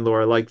Silmarillion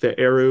lore, like the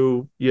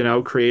Eru,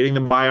 creating the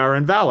Maiar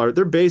and Valar.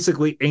 They're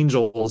basically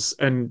angels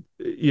and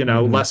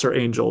Mhm. lesser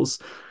angels.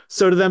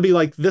 So to then be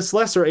like this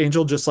lesser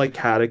angel just like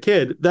had a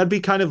kid, that'd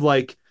be kind of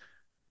like,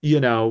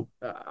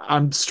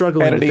 I'm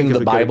struggling to think Editing of the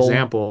a good Bible.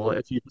 example.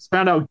 If you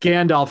found out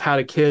Gandalf had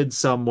a kid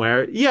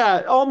somewhere,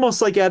 yeah,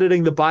 almost like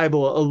editing the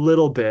Bible a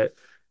little bit.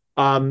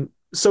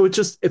 So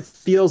it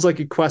feels like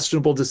a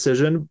questionable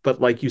decision,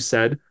 but like you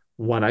said,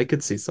 one I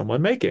could see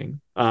someone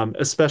making,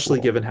 especially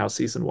Cool. given how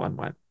season 1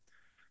 went.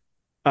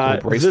 So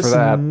brace for This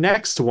that.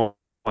 next one,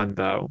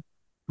 though,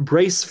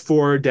 brace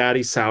for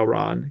Daddy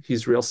Sauron.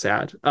 He's real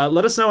sad.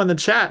 Let us know in the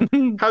chat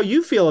how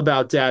you feel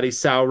about Daddy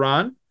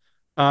Sauron.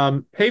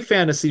 Hey,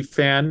 fantasy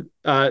fan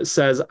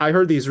says, I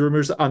heard these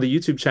rumors on the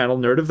YouTube channel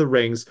Nerd of the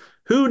Rings.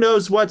 Who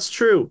knows what's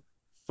true?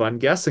 Fun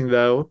guessing,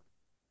 though.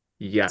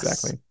 Yes,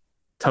 Exactly.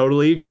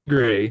 totally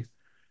agree.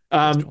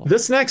 Yes, totally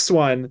This agree. next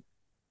one,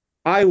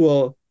 I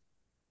will,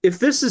 if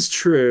this is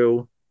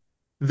true,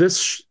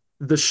 this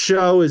the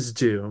show is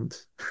doomed.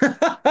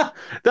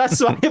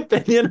 That's my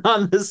opinion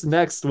on this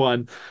next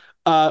one,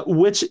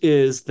 which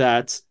is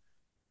that.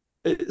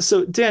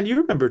 So, Dan, you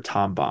remember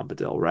Tom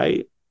Bombadil,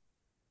 right?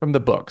 From the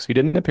books. He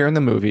didn't appear in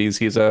the movies.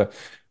 He's a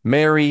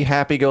merry,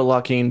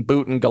 happy-go-lucky,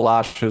 boot and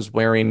galoshes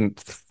wearing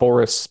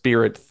forest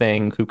spirit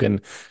thing who can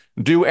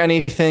do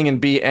anything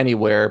and be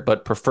anywhere,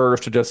 but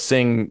prefers to just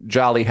sing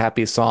jolly,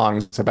 happy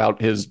songs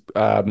about his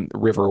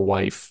river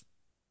wife.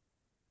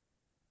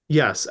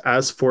 Yes,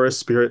 as forest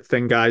spirit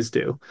thing guys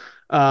do.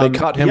 They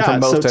cut him from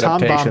Yeah, so most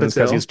Tom adaptations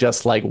because Bombadil. he's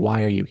just like,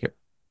 why are you here?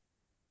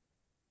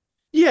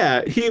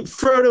 Yeah, he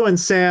Frodo and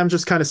Sam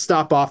just kind of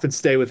stop off and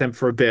stay with him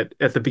for a bit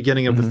at the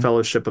beginning of the Hmm.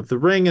 Fellowship of the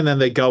Ring, and then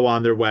they go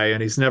on their way,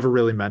 and he's never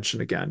really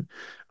mentioned again.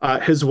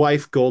 His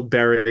wife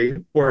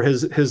Goldberry, or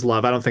his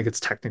love, I don't think it's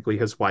technically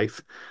his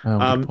wife.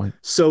 Oh, good point.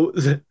 So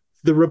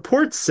the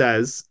report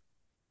says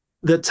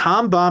that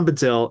Tom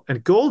Bombadil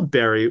and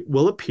Goldberry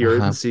will appear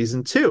in Uh-huh.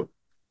 season two,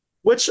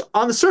 which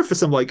on the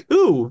surface I'm like,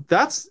 ooh,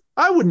 that's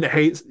I wouldn't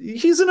hate.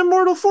 He's an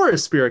immortal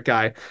forest spirit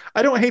guy.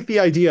 I don't hate the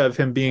idea of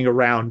him being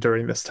around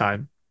during this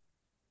time.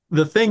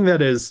 The thing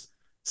that is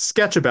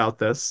sketch about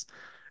this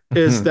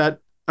is Hmm.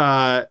 that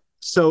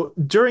so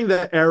during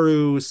the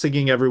Eru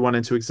singing everyone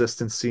into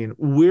existence scene,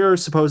 we're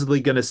supposedly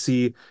going to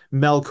see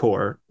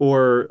Melkor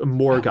or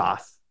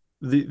Morgoth,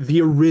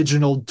 the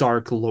original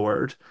Dark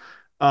Lord.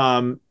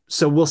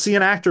 So we'll see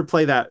an actor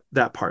play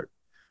that part.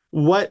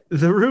 What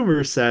the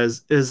rumor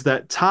says is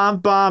that Tom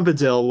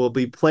Bombadil will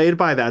be played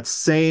by that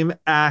same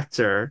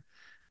actor,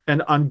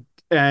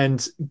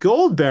 and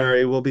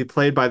Goldberry will be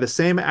played by the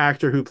same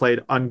actor who played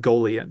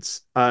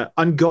Ungoliant.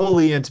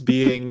 Ungoliant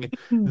being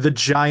the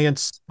giant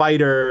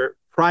spider,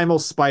 primal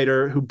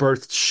spider who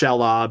birthed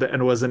Shelob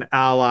and was an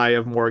ally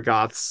of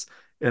Morgoth's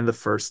in the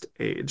First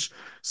Age.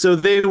 So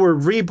they were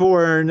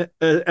reborn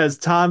as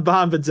Tom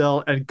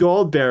Bombadil and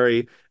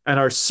Goldberry and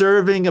are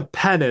serving a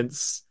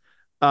penance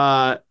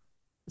uh,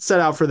 set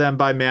out for them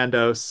by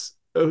Mandos,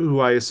 who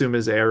I assume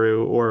is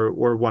Eru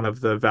or one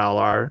of the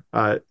Valar.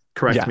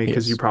 Correct Yeah, me he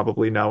because you is.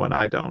 probably know and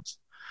I don't.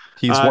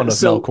 He's one of So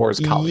Melkor's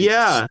colleagues.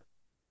 yeah,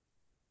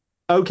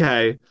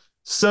 okay.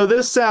 So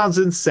this sounds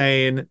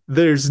insane.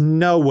 There's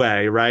no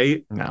way,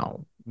 right?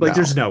 No, Like no,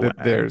 there's no way.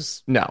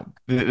 there's no.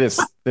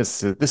 This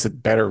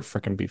had better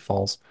freaking be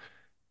false.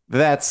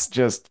 That's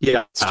just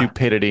Yeah,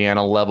 stupidity on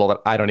a level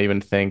that I don't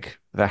even think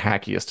the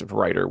hackiest of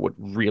writer would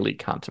really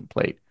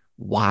contemplate.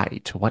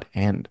 Why? To what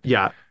end?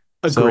 yeah.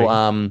 So, Agree.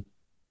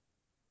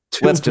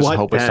 To let's just what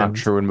hope it's not end?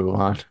 true and move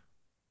on.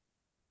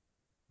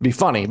 Be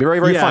funny. Be very,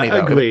 very Yeah, funny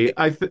though. agree.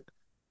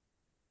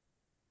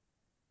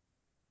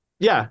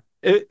 Yeah,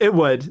 it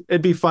would.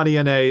 It'd be funny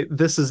in a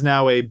this is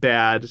now a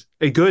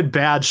good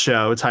bad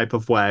show type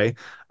of way.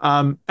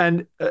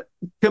 And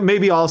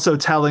maybe also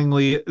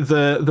tellingly,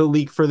 the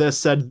leak for this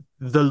said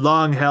the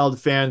long held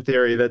fan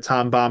theory that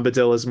Tom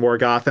Bombadil is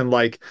Morgoth, and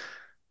like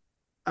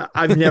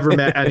I've never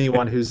met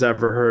anyone who's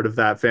ever heard of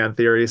that fan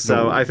theory,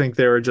 so No. I think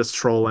they were just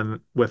trolling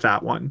with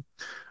that one.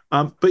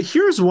 But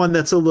here's one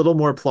that's a little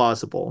more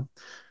plausible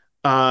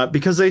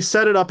because they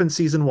set it up in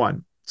season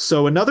one.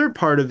 So another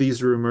part of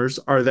these rumors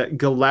are that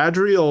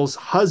Galadriel's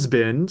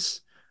husband,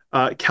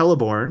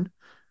 Celeborn,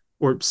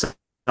 or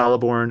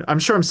Celeborn, I'm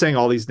sure I'm saying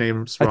all these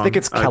names I think wrong.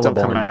 it's Don't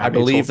come Celeborn. I at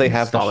me, believe they Tolkien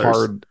have the scholars.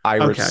 hard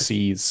Irish Okay,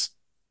 C's,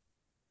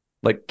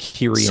 like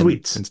Kyrian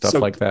sweet. and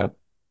stuff So like that.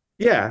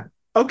 yeah,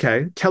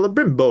 okay,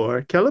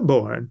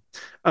 Celeborn.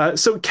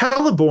 So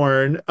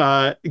Celeborn,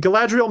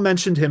 Galadriel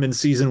mentioned him in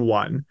season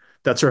one.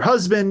 That's her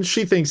husband.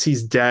 She thinks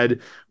he's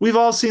dead. We've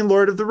all seen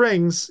Lord of the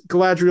Rings.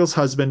 Galadriel's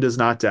husband is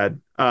not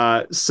dead.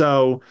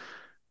 So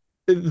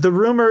the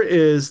rumor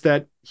is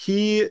that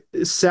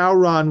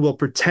Sauron will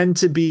pretend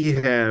to be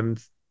him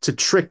to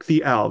trick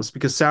the elves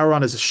because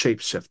Sauron is a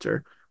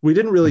shapeshifter. We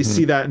didn't really Hmm.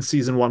 see that in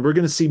season one. We're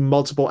going to see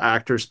multiple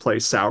actors play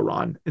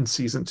Sauron in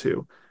season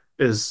two.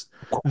 Is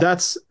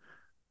that's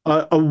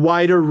a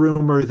wider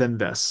rumor than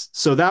this.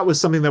 So that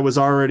was something that was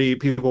already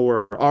people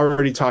were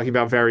already talking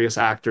about various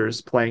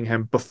actors playing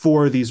him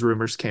before these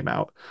rumors came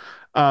out.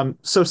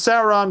 So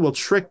Sauron will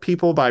trick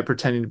people by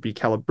pretending to be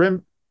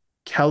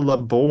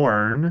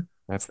Celeborn.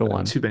 That's the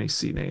one. Too many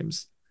C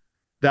names.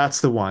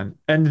 That's the one.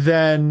 And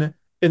then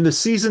in the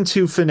season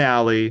two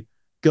finale,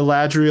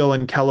 Galadriel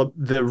and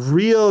the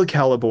real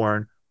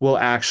Celeborn will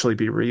actually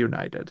be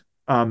reunited.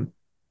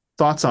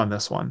 Thoughts on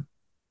this one?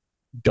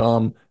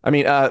 Dumb. I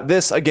mean,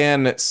 this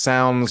again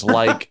sounds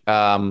like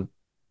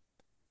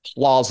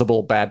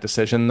plausible bad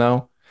decision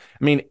though.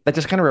 I mean, that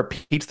just kind of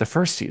repeats the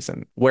first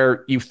season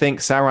where you think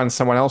Sauron's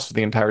someone else for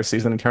the entire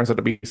season and turns out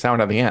to be Sauron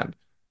at the end.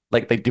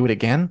 Like they do it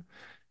again.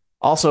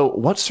 Also,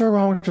 what's so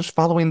wrong with just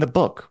following the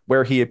book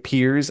where he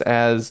appears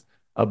as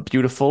a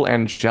beautiful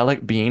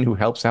angelic being who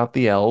helps out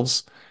the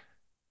elves?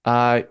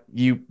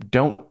 You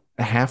don't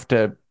have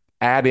to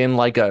add in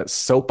like a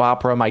soap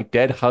opera, my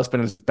dead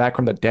husband is back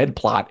from the dead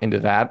plot into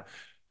that.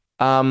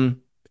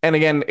 Um, and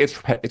again,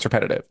 it's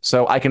repetitive.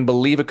 So I can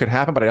believe it could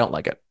happen, but I don't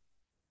like it.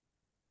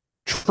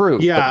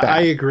 True, but Yeah,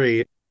 I bad.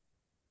 agree.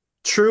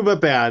 True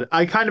but bad.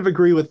 I kind of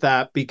agree with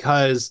that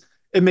because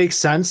It makes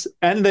sense,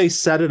 and they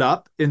set it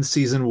up in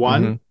season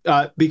one,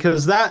 Hmm.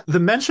 because that the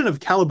mention of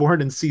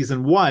Celeborn in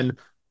season one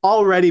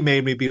already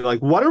made me be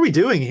like, "What are we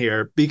doing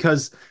here?"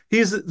 Because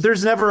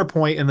there's never a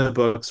point in the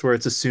books where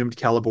it's assumed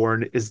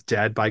Celeborn is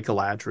dead by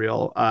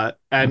Galadriel,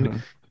 and Hmm.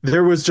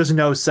 there was just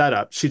no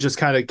setup. She just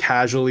kind of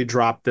casually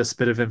dropped this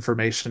bit of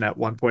information at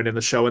one point in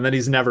the show, and then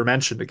he's never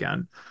mentioned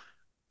again.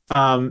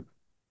 Um,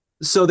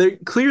 so they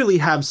clearly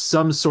have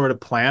some sort of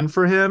plan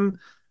for him,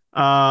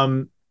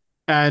 um,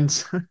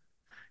 and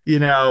you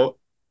know,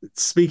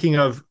 speaking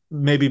of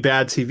maybe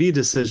bad TV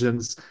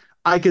decisions,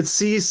 I could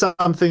see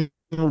something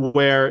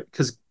where,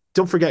 because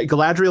don't forget,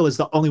 Galadriel is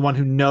the only one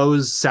who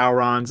knows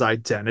Sauron's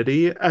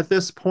identity at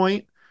this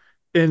point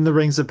in the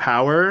Rings of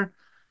Power.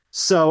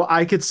 So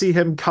I could see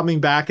him coming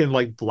back and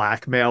like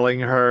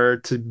blackmailing her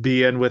to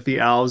be in with the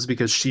elves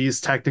because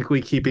she's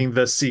technically keeping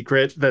the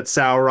secret that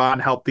Sauron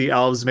helped the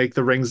elves make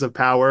the Rings of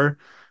Power.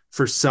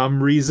 For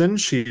some reason,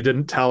 she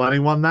didn't tell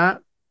anyone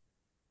that.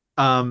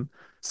 Um,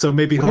 so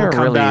maybe We he'll are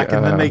come really back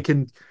and then they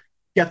can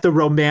get the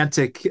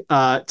romantic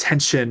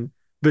tension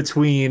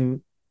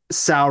between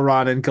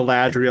Sauron and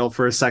Galadriel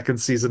for a second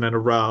season in a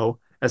row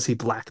as he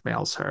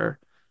blackmails her.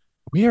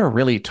 we are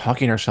really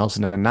talking ourselves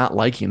into not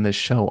liking this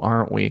show,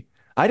 aren't we?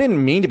 I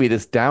didn't mean to be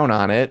this down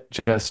on it.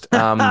 Just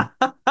now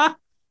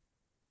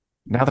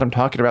that I'm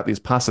talking about these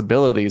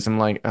possibilities, I'm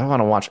like, I don't want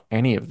to watch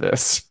any of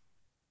this.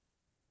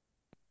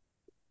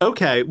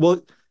 Okay,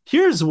 well,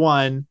 here's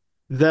one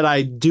that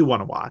I do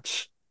want to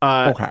watch.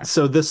 Okay.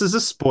 So this is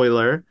a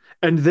spoiler,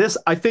 and this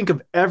I think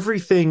of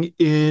everything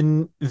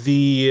in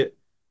the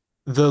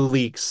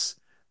leaks.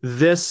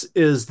 This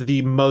is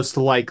the most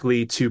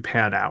likely to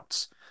pan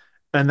out,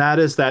 and that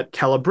is that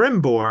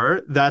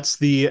Celebrimbor, that's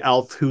the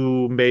elf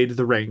who made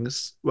the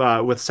rings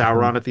with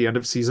Mhm. Sauron at the end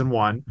of season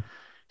one.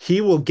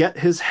 He will get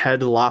his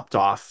head lopped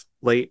off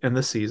late in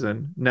the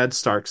season, Ned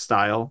Stark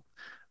style.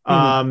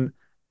 Mhm. Um,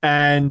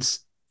 and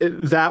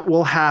that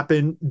will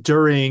happen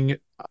during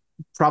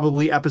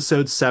probably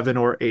episode 7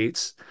 or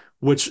 8,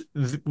 which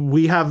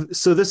we have.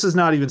 So this is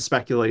not even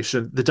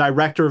speculation. The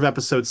director of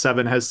episode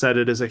 7 has said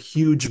it is a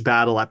huge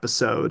battle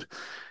episode,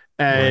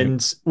 Right.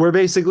 and we're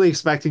basically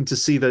expecting to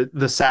see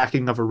the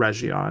sacking of a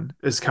Region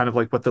is kind of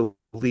like what the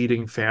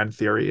leading fan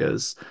theory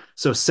is.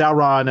 So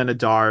Sauron and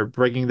Adar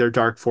bringing their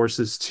dark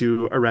forces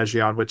to a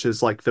Region, which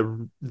is like the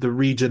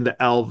region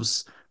the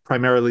elves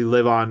primarily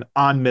live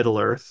on Middle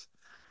Earth,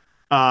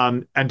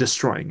 and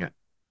destroying it.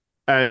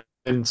 And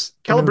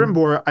I mean,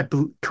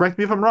 Celebrimbor, correct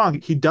me if I'm wrong,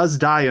 he does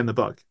die in the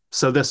book,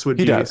 so this would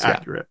he be does, yeah.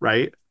 accurate,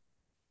 right?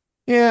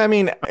 Yeah, I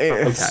mean,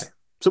 Okay.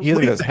 So he what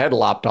doesn't do get you his think? head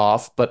lopped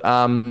off, but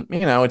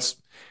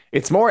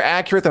it's more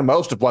accurate than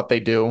most of what they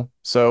do.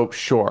 So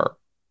sure,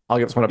 I'll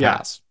give this one a Yeah.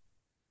 pass.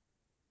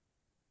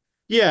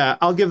 Yeah,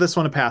 I'll give this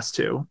one a pass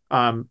too.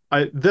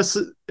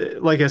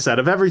 Like I said,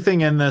 of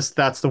everything in this,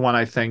 that's the one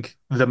I think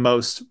the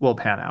most will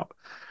pan out.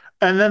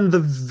 And then the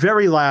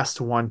very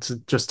last one to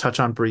just touch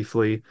on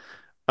briefly.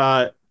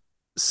 Uh,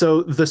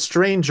 so the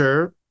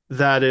stranger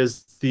that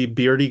is the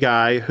beardy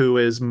guy who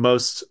is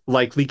most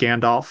likely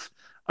Gandalf.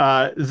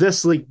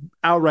 This like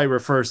outright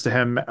refers to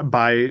him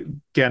by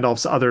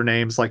Gandalf's other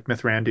names like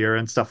Mithrandir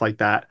and stuff like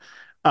that.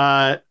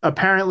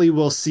 Apparently,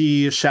 we'll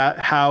see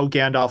how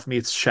Gandalf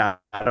meets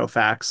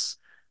Shadowfax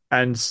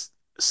and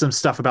some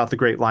stuff about the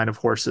Great Line of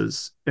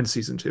Horses in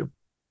season 2.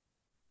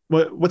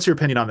 What's your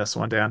opinion on this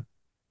one, Dan?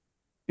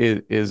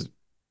 Is is,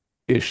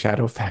 is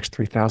Shadowfax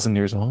 3,000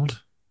 years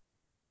old?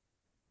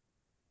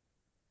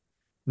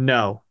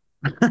 No.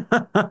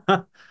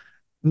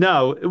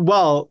 No,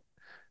 well,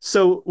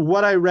 so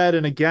what I read,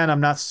 and again, I'm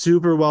not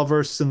super well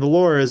versed in the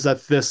lore, is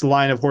that this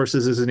line of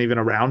horses isn't even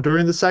around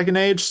during the Second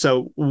Age.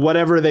 So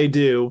whatever they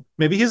do,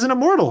 maybe he's an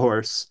immortal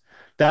horse.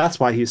 That's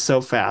why he's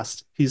so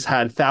fast. He's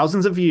had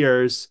thousands of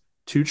years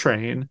to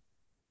train.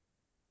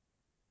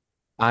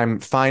 I'm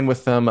fine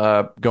with them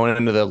going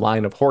into the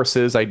line of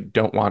horses. I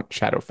don't want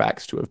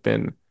Shadowfax to have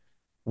been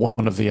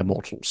one of the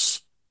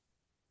immortals.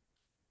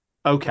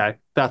 Okay,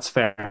 that's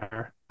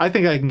fair. I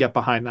think I can get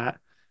behind that.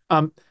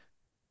 Um,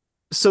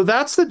 so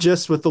that's the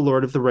gist with the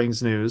Lord of the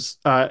Rings news.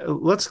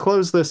 Let's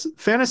close this.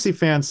 Fantasy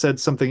fans said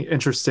something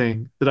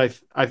interesting that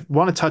I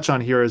want to touch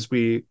on here as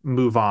we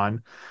move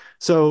on.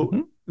 So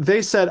Mhm.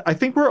 they said, I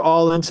think we're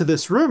all into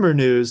this rumor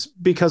news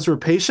because we're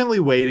patiently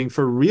waiting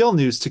for real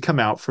news to come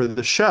out for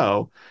the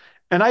show.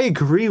 And I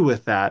agree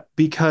with that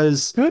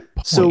because Good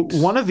so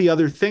one point. of the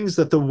other things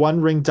that the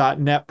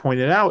OneRing.net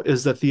pointed out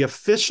is that the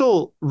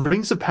official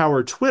Rings of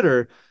Power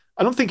Twitter,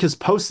 I don't think has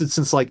posted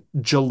since like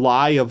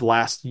July of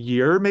last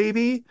year,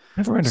 maybe.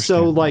 Never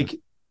So understand that.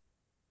 like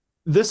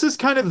this is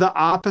kind of the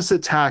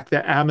opposite tack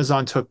that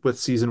Amazon took with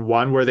season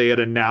one, where they had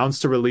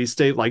announced a release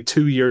date like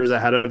 2 years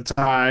ahead of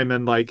time.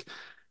 And like,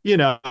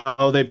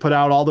 they put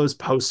out all those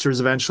posters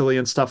eventually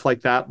and stuff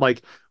like that.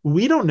 Like,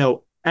 we don't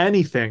know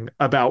anything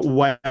about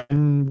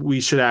when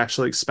we should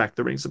actually expect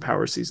the Rings of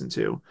Power season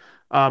two.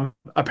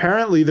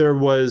 Apparently there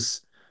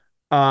was,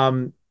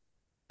 um,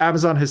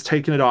 Amazon has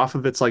taken it off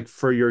of its like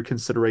for your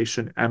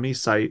consideration Emmy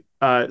site.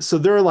 So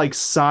there are like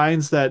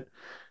signs that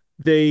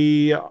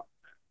they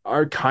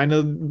are kind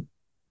of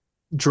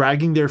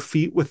dragging their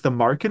feet with the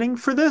marketing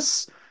for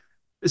this.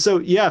 So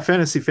yeah,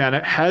 fantasy fan,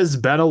 it has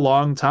been a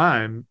long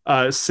time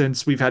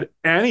since we've had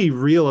any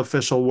real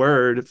official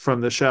word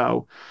from the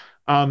show.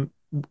 Um,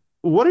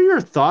 what are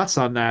your thoughts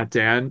on that,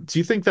 Dan? Do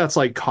you think that's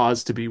like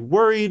cause to be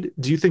worried?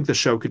 Do you think the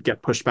show could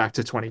get pushed back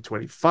to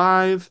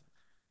 2025?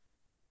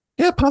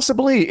 Yeah,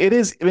 possibly. It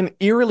is been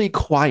eerily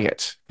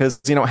quiet because,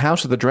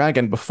 House of the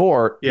Dragon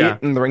before Yeah.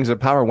 it and the Rings of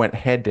Power went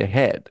head to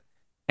head.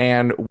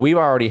 And we've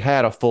already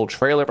had a full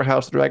trailer for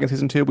House of the Dragon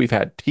season two. We've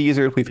had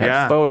teasers, we've had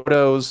Yeah.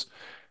 photos.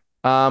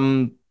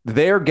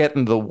 They're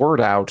getting the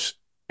word out,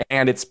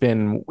 and it's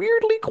been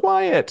weirdly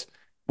quiet.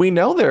 We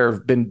know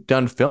they've been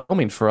done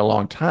filming for a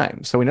long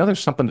time, so we know there's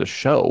something to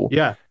show.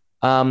 Yeah.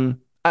 I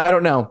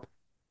don't know.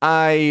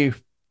 I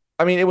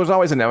I mean, it was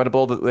always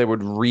inevitable that they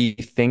would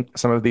rethink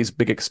some of these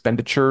big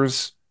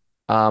expenditures.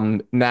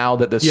 Now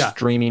that the Yeah.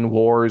 streaming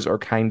wars are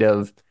kind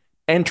of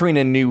entering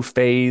a new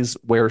phase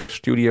where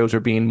studios are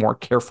being more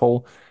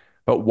careful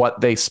about what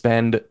they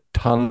spend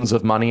tons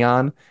of money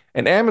on.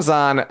 And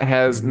Amazon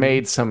has Hmm.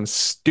 made some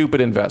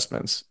stupid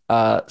investments.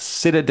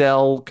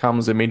 Citadel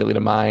comes immediately to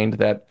mind,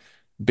 that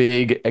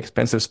big,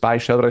 expensive spy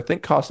show that I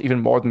think cost even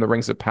more than The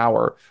Rings of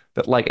Power,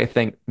 that, like, I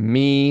think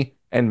me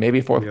and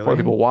maybe four Really?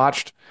 people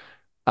watched.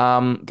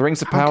 The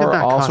Rings of How could Power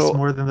that cost also,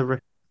 more than the?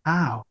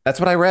 Wow, that's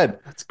what I read.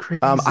 that's I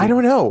crazy.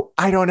 don't know.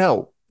 I don't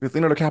know. If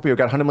Leonardo DiCaprio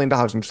got $100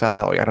 million in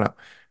salary, I don't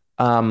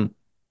know.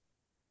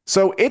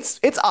 So it's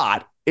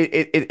odd.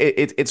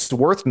 It's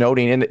worth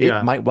noting, and it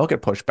Yeah. might well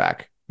get pushed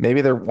back.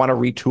 Maybe they want to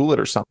retool it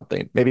or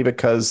something. Maybe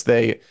because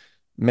they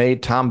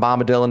made Tom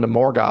Bombadil into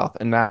Morgoth,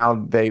 and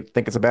now they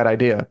think it's a bad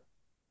idea.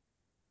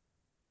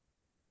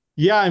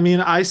 Yeah, I mean,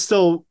 I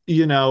still,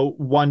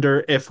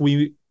 wonder if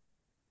we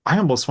I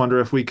almost wonder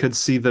if we could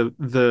see the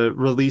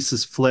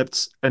releases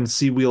flipped and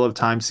see Wheel of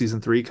Time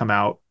season 3 come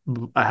out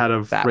ahead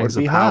of That would Rings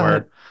of be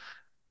hot.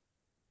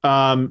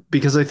 Power.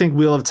 Because I think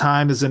Wheel of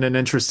Time is in an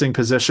interesting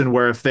position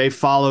where if they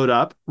followed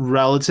up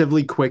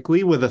relatively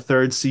quickly with a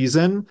third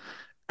season,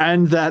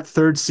 and that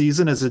third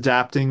season is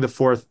adapting the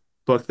fourth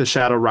book, The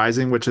Shadow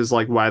Rising, which is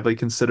like widely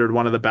considered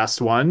one of the best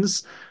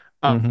ones,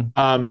 uh, Hmm.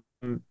 um,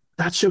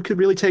 that show could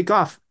really take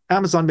off.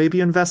 Amazon,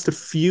 maybe invest a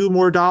few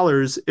more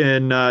dollars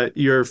in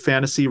your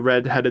fantasy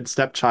red-headed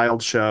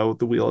stepchild show,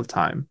 The Wheel of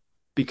Time,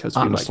 because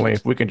we like Honestly, it.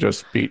 if we can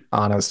just be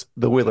honest,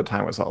 the Wheel of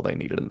Time was all they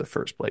needed in the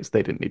first place.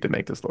 They didn't need to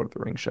make this Lord of the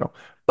Rings show.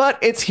 But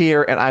it's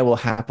here, and I will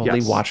happily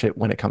Yes. watch it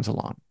when it comes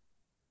along.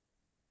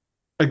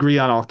 Agree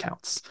on all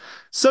counts.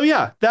 So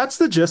yeah, that's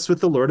the gist with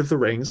the Lord of the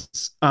Rings.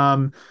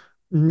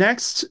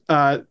 Next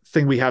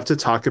thing we have to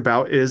talk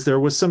about is there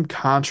was some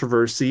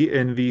controversy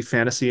in the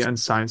fantasy and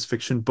science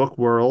fiction book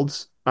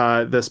world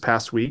this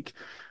past week.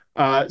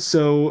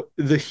 So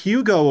the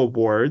Hugo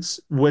Awards,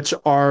 which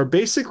are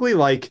basically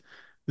like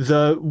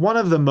the one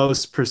of the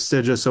most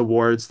prestigious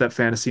awards that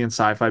fantasy and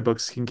sci-fi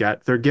books can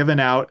get. They're given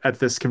out at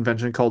this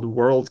convention called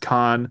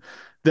Worldcon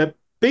that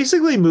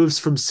basically moves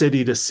from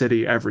city to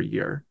city every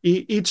year.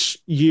 Each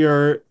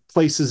year,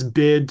 places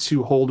bid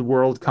to hold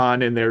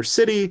Worldcon in their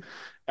city,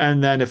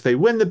 and then if they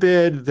win the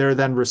bid, they're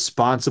then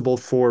responsible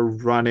for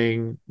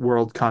running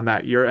Worldcon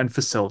that year and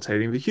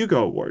facilitating the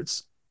Hugo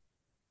Awards.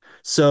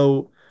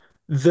 So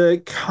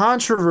the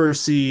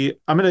controversy,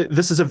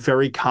 this is a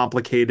very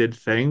complicated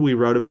thing. We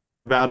wrote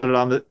about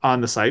it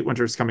on the site,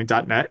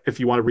 winteriscoming.net, if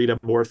you want to read a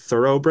more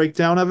thorough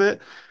breakdown of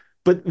it.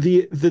 But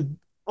the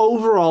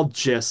overall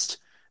gist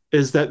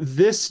is that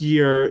this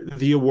year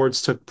the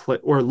awards took place,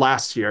 or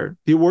last year,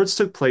 the awards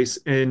took place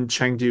in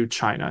Chengdu,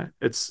 China.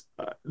 It's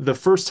the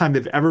first time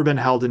they've ever been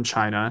held in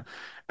China.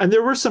 And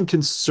there were some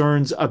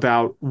concerns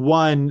about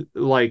one,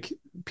 like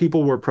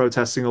people were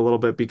protesting a little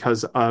bit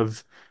because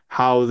of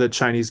how the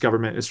Chinese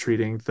government is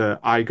treating the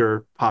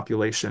Uyghur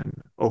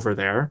population over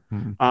there.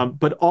 Mhm.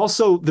 But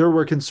also there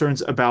were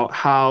concerns about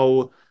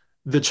how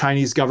the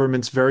Chinese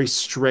government's very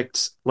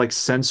strict like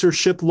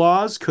censorship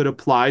laws could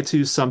apply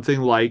to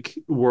something like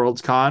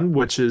Worldcon,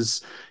 which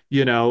is,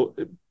 you know,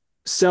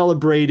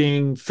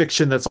 celebrating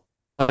fiction that's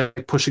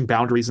like pushing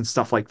boundaries and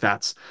stuff like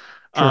that.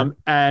 Sure.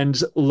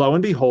 And lo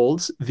and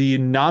behold, the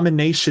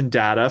nomination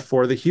data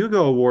for the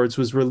Hugo Awards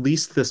was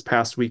released this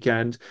past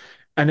weekend,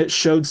 and it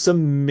showed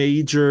some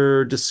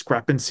major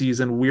discrepancies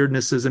and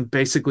weirdnesses and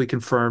basically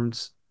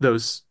confirmed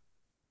those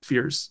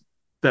fears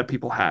that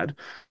people had.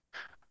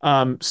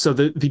 So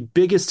the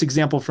biggest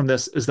example from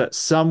this is that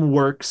some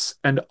works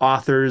and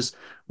authors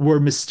were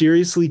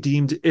mysteriously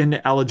deemed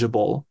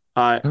ineligible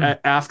Mm.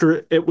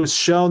 after it was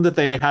shown that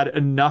they had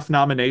enough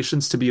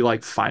nominations to be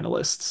like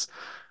finalists.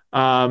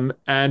 And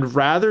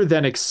rather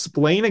than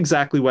explain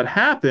exactly what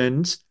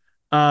happened,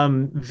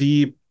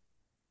 the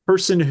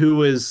person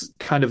who is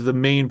kind of the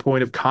main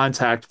point of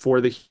contact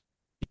for the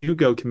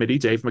Hugo committee,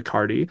 Dave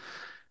McCarty,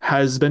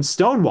 has been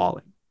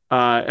stonewalling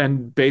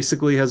and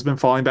basically has been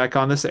falling back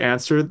on this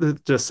answer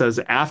that just says,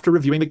 after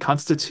reviewing the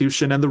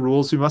Constitution and the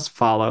rules we must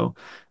follow,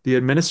 the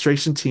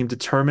administration team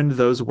determined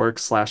those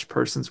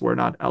works/persons were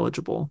not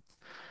eligible.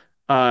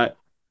 Uh,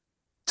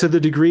 to the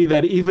degree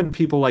that even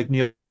people like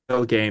Neil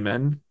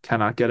Gaiman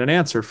cannot get an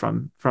answer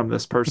from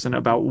this person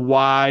about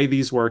why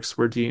these works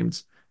were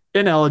deemed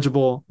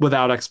ineligible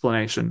without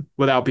explanation,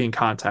 without being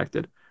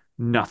contacted.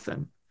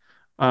 Nothing.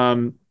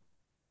 Um,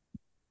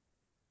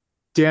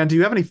 Dan, do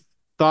you have any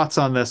thoughts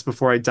on this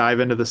before I dive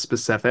into the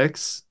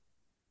specifics?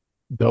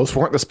 Those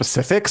weren't the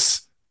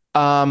specifics.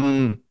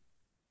 Um,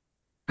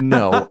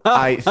 no,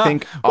 I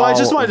think Well, I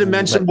just I'll wanted to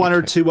mention let you one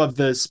or take. two of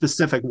the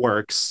specific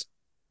works.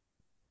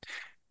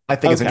 I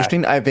think it's Okay.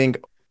 interesting. I think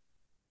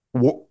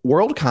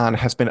Worldcon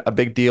has been a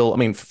big deal. I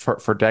mean,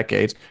 for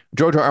decades.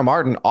 George R. R.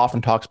 Martin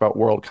often talks about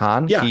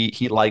Worldcon. Yeah,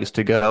 He likes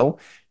to go.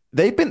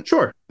 They've been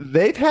sure.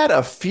 they've had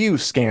a few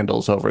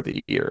scandals over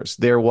the years.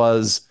 There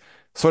was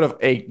sort of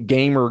a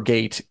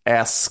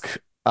Gamergate-esque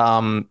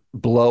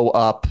blow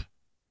up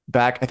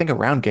back, I think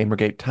around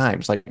Gamergate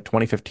times, like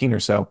 2015 or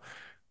so,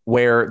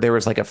 where there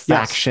was like a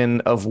Yes.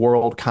 faction of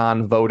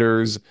Worldcon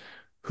voters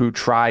who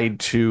tried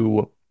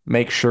to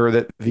make sure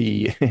that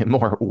the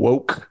more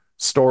woke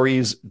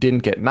stories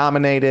didn't get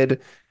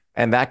nominated,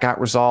 and that got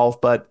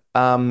resolved. But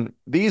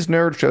these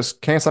nerds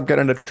just can't stop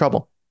getting into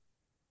trouble.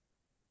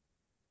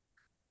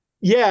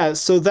 Yeah,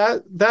 so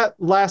that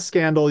last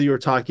scandal you were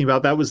talking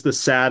about, that was the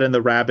sad and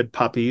the rabid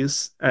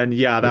puppies. And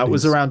yeah, that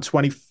was Goodies. around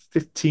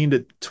 2015 to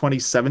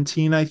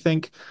 2017, I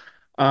think.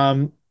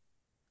 Um,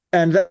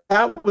 and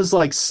that was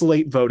like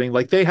slate voting.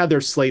 Like they had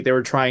their slate. They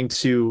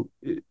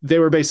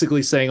were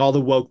basically saying all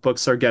the woke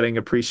books are getting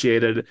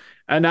appreciated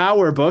and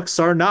our books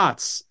are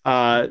not.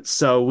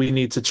 So we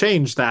need to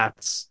change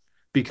that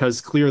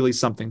because clearly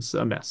something's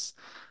amiss.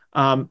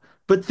 Um,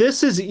 but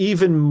this is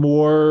even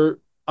more,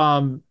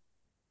 um,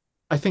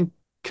 I think,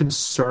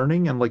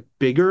 concerning and like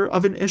bigger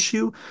of an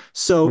issue.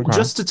 So Okay.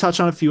 just to touch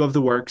on a few of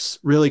the works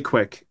really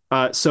quick.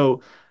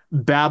 So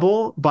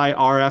Babel by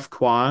R.F.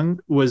 Kuang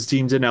was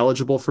deemed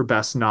ineligible for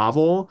best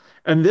novel,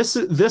 and this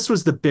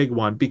was the big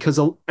one because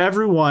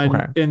everyone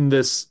Okay. in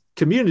this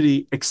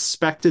community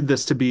expected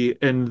this to be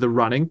in the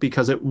running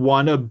because it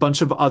won a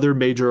bunch of other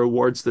major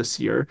awards this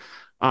year.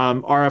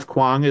 R.F.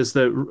 Kuang is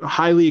the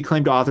highly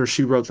acclaimed author.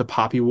 She wrote The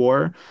Poppy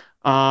War.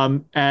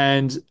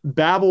 And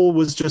Babel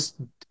was just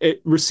it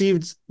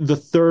received the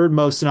third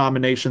most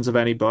nominations of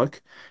any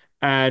book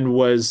and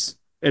was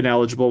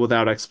ineligible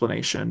without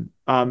explanation.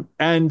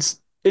 And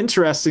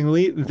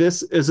interestingly,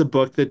 this is a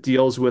book that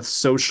deals with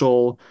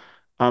social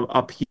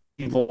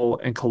upheaval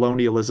and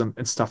colonialism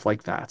and stuff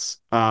like that.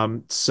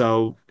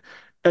 So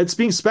it's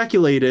being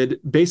speculated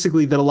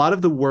basically that a lot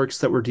of the works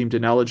that were deemed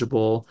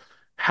ineligible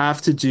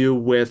have to do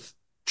with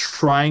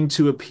trying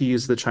to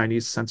appease the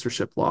Chinese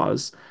censorship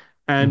laws.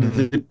 And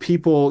Mhm. the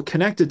people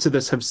connected to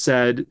this have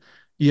said,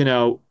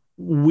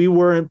 we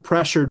weren't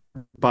pressured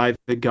by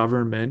the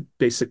government,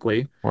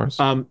 basically. Of course.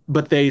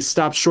 But they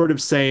stopped short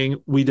of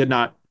saying we did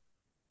not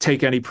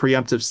take any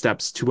preemptive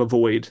steps to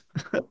avoid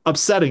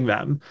upsetting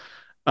them.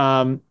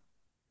 Um,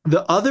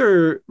 the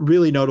other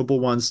really notable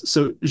ones,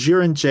 so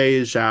Jiren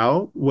J.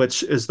 Zhao,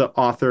 which is the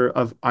author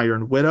of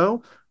Iron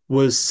Widow,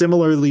 was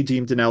similarly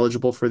deemed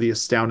ineligible for the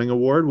Astounding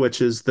Award,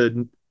 which is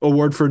the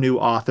award for new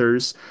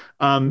authors.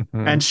 Mhm.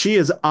 And she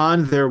is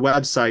on their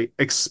website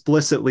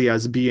explicitly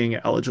as being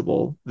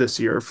eligible this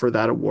year for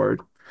that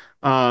award.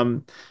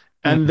 Um,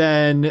 and Mm.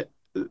 then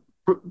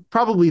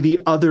probably the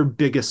other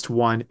biggest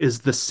one is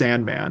The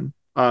Sandman,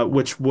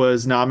 which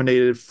was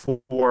nominated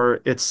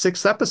for its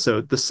sixth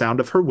episode, The Sound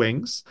of Her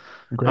Wings.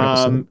 Great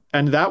episode.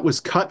 And that was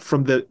cut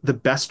from the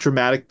best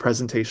dramatic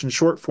presentation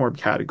short form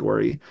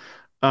category.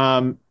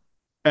 Um,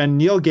 and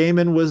Neil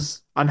Gaiman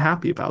was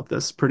unhappy about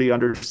this, pretty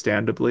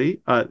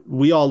understandably.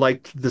 We all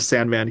liked The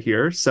Sandman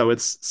here, so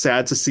it's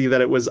sad to see that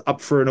it was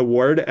up for an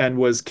award and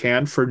was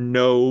canned for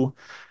no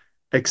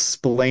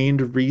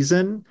explained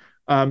reason.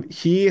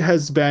 He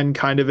has been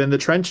kind of in the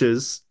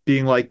trenches,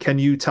 being like, "Can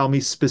you tell me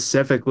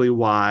specifically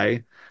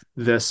why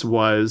this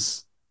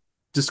was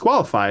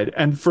disqualified?"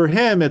 And for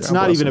him, it's God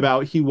not bless even him.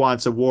 about he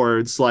wants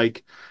awards.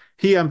 Like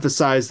he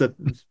emphasized that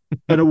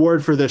an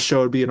award for this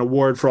show would be an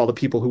award for all the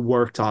people who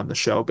worked on the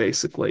show,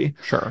 basically.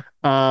 Sure.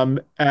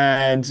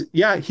 And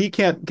yeah, he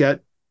couldn't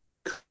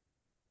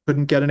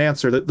get an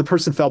answer. The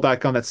person fell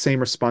back on that same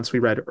response we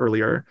read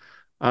earlier.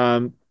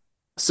 Um,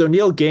 so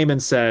Neil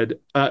Gaiman said,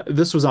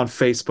 this was on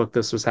Facebook,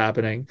 this was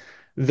happening,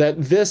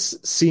 that this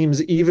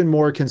seems even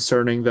more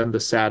concerning than the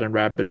sad and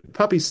rabid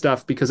puppy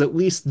stuff, because at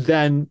least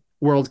then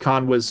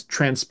Worldcon was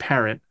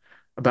transparent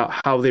about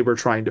how they were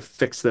trying to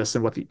fix this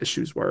and what the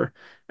issues were.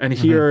 And Hmm.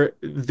 here,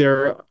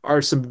 there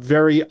are some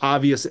very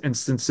obvious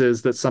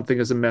instances that something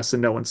is amiss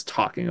and no one's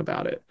talking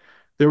about it.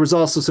 There was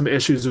also some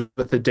issues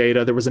with the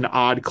data. There was an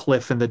odd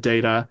cliff in the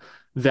data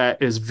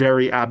that is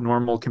very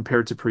abnormal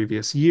compared to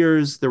previous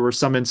years. There were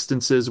some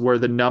instances where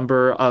the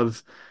number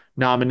of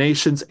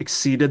nominations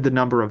exceeded the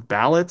number of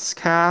ballots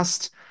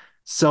cast.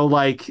 So,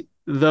 like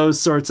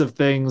those sorts of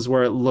things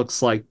where it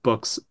looks like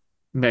books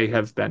may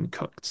have been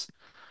cooked.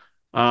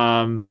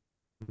 Um,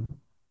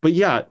 but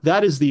yeah,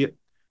 that is the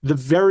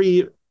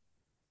very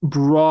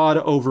broad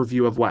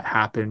overview of what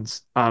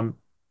happens.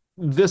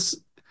 This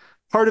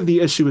part of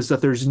the issue is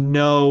that there's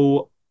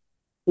no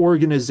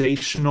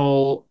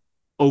organizational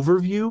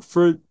overview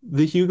for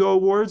the Hugo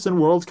Awards and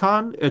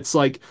Worldcon. It's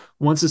like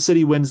once a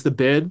city wins the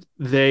bid,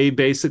 they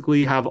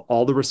basically have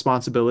all the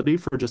responsibility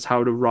for just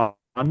how to run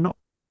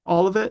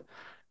all of it.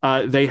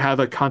 They have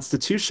a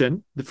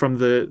constitution from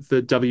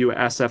the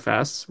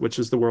WSFS, which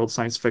is the World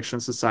Science Fiction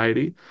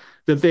Society,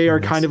 that they are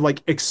kind Yes. of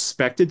like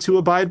expected to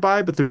abide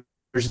by, but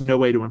there's no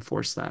way to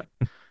enforce that.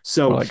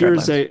 So More like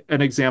here's guidelines.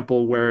 an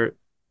example where,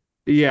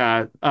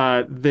 yeah,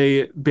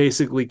 they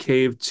basically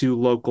caved to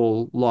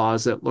local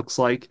laws, it looks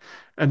like.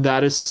 And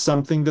that is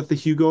something that the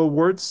Hugo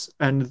Awards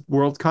and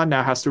Worldcon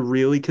now has to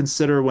really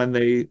consider when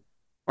they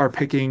are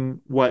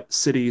picking what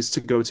cities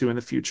to go to in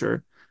the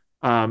future.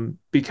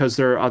 Because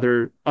there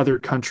are other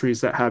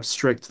countries that have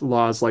strict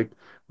laws, like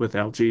with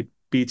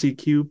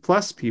LGBTQ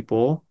plus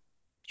people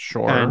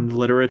Sure. and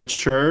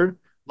literature.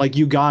 Like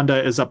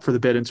Uganda is up for the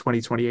bid in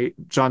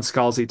 2028. John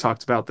Scalzi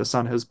talked about this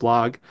on his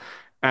blog,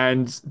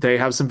 and they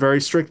have some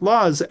very strict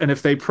laws. And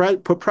if they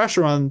put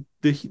pressure on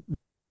the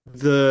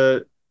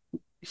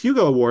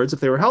Hugo Awards, if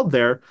they were held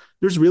there,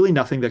 there's really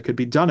nothing that could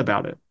be done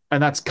about it.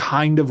 And that's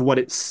kind of what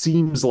it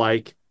seems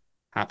like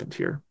happened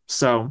here.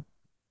 So,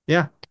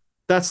 yeah,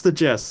 that's the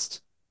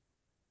gist.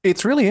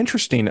 It's really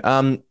interesting.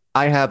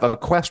 I have a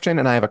question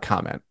and I have a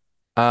comment.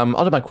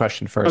 I'll do my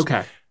question first.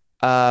 Okay.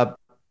 Uh,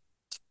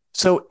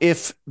 so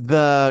if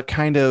the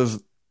kind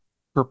of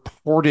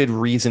purported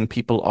reason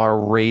people are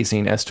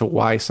raising as to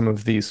why some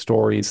of these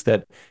stories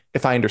that,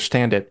 if I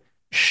understand it,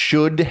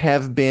 should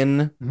have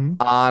been Mm-hmm.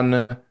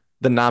 on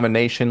the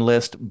nomination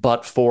list,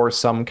 but for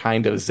some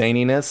kind of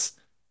zaniness,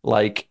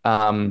 like the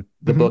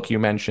Mm-hmm. book you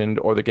mentioned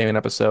or the gaming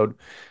episode.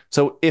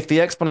 So if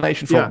the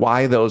explanation for Yeah.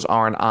 why those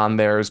aren't on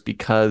there is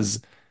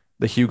because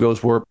the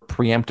Hugos were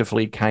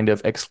preemptively kind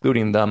of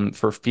excluding them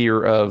for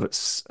fear of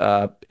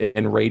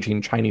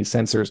enraging Chinese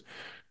censors,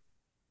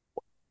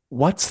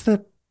 what's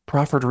the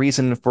proffered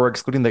reason for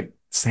excluding the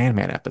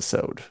Sandman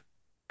episode?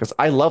 Because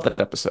I love that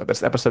episode.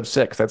 That's episode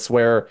 6. That's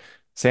where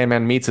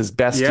Sandman meets his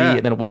bestie Yeah.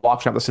 and then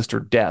walks out with Sister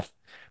Death.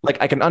 Like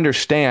I can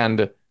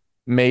understand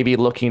maybe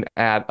looking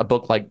at a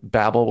book like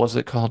Babel, was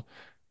it called?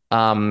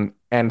 And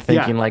Yeah.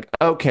 thinking like,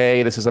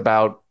 okay, this is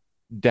about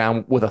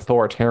down with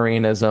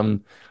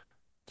authoritarianism.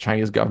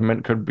 Chinese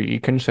government could be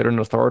considered an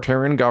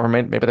authoritarian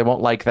government. Maybe they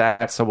won't like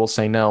that, so we'll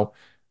say no.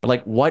 But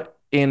like, what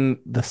in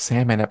the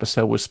Sandman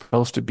episode was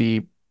supposed to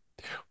be?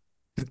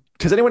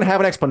 Does anyone have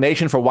an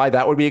explanation for why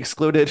that would be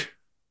excluded?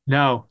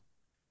 No.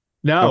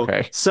 No.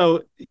 Okay.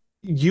 So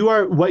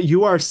what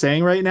you are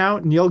saying right now,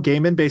 Neil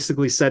Gaiman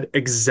basically said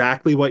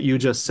exactly what you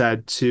just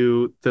said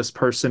to this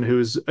person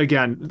who's,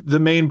 again, the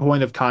main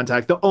point of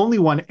contact, the only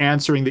one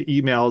answering the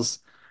emails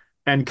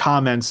and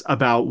comments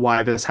about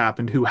why this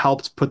happened, who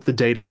helped put the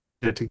data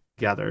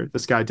together,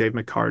 this guy, Dave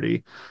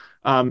McCarty.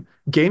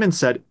 Gaiman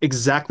said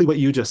exactly what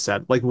you just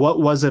said. Like,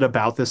 what was it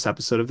about this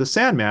episode of The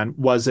Sandman?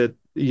 Was it,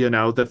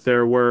 that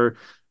there were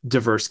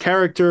diverse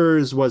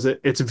characters? Was it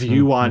its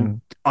view Hmm.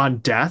 on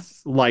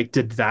death? Like,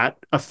 did that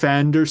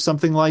offend or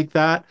something like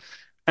that?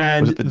 Was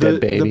And it the dead the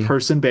baby?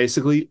 person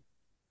basically,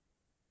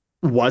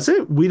 was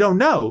it? We don't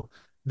know.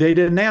 They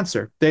didn't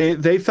answer.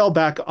 They fell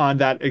back on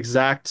that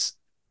exact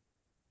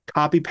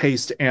copy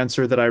paste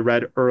answer that I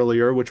read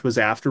earlier, which was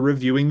after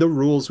reviewing the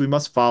rules we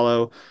must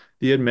follow,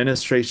 the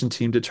administration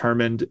team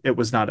determined it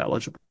was not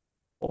eligible.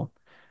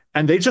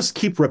 And they just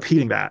keep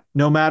repeating that,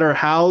 no matter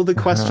how the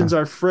Uh-huh. questions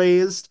are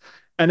phrased.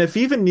 And if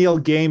even Neil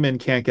Gaiman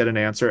can't get an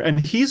answer, and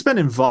he's been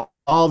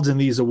involved in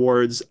these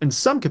awards in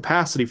some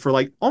capacity for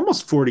like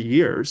almost 40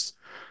 years,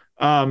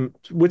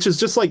 which is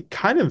just like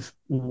kind of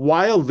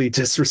wildly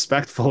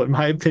disrespectful, in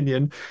my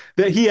opinion,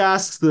 that he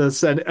asks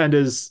this and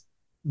is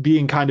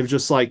being kind of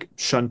just like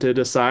shunted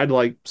aside,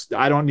 like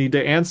I don't need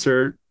to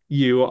answer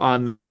you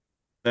on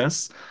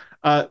this.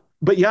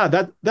 But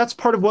yeah, that's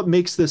part of what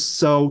makes this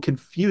so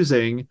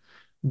confusing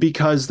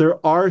because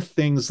there are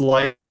things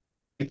like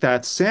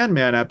that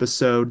Sandman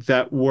episode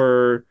that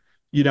were,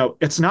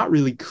 it's not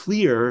really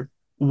clear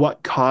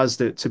what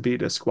caused it to be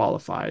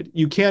disqualified.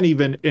 You can't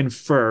even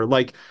infer.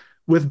 Like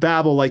with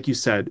Babel, like you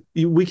said,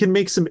 we can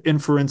make some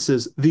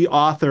inferences. The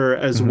author,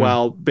 as Hmm.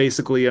 well,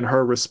 basically in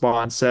her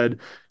response said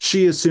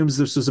she assumes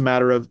this was a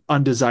matter of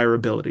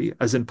undesirability,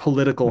 as in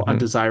political Hmm.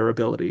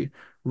 undesirability,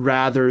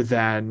 rather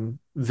than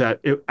that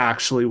it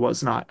actually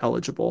was not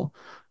eligible.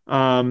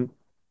 Um,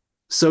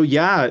 so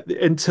yeah,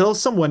 until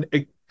someone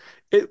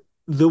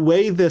the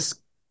way this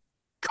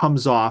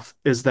comes off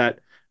is that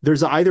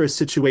there's either a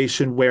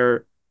situation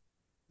where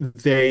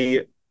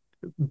they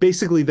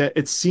basically that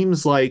it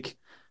seems like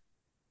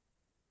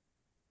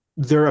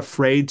they're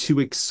afraid to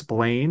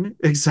explain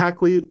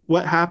exactly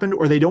what happened,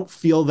 or they don't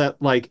feel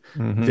that like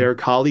Hmm. their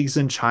colleagues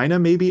in China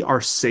maybe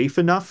are safe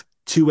enough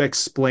to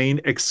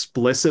explain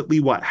explicitly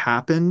what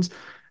happened.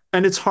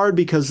 And it's hard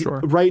because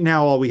Sure. right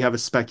now all we have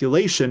is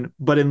speculation,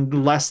 but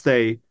unless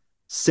they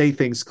say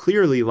things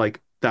clearly,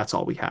 like that's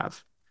all we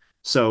have.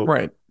 So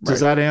Right.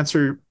 does Right. that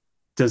answer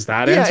does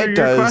that Yeah, answer it your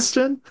does.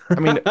 question? I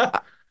mean,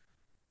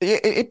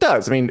 it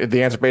does. I mean,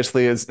 the answer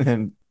basically is,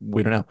 and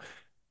we don't know.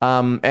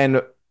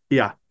 And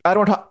Yeah. I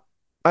don't talk.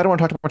 I don't want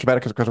to talk too much about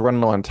it because we're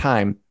running low on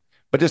time.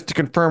 But just to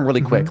confirm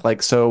really Hmm. quick,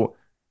 like, so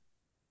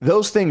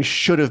those things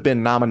should have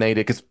been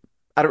nominated because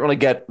I don't really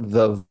get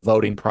the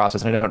voting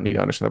process. I don't need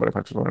to understand the voting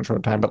process for a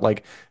short time, but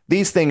like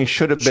these things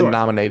should have been Sure.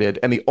 nominated,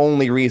 and the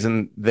only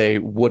reason they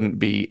wouldn't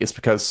be is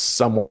because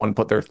someone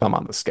put their thumb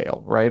on the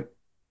scale, right?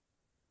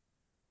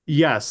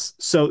 Yes.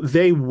 So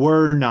they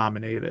were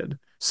nominated.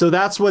 So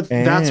that's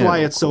why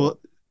Oh, it's cool. so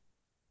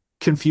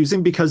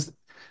confusing because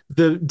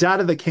the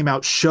data that came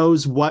out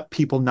shows what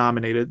people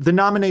nominated. The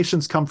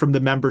nominations come from the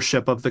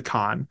membership of the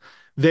con.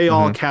 They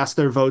all Hmm. cast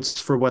their votes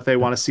for what they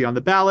want to see on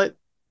the ballot,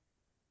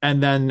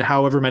 and then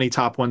however many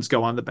top ones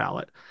go on the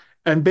ballot.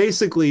 And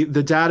basically,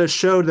 the data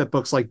showed that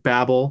books like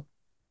Babel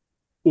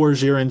or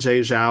Jiren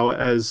J. Zhao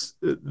as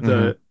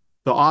Hmm.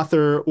 the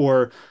author,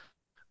 or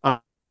uh,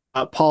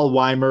 Paul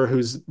Weimer,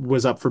 who's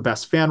was up for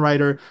best fan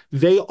writer,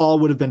 they all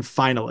would have been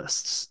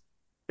finalists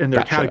in their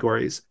Gotcha.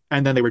 categories,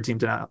 and then they were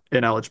deemed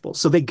ineligible.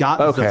 So they got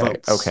the Okay,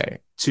 votes okay. I'm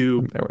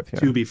to there with you.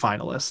 to be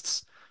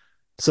finalists.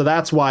 So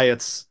that's why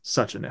it's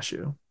such an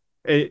issue.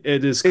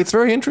 It is It's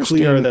very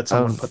clear interesting that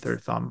someone put of their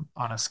thumb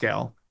on a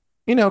scale.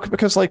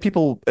 because like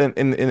people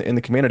in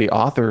the community,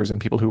 authors and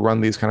people who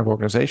run these kind of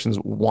organizations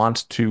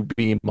want to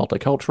be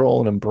multicultural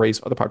and embrace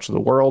other parts of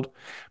the world.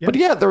 But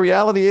Yeah. yeah, the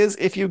reality is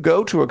if you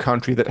go to a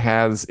country that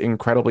has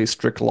incredibly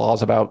strict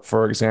laws about,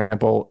 for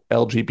example,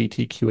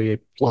 LGBTQIA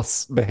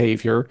plus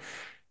behavior,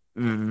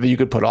 you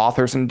could put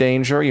authors in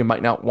danger. You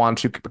might not want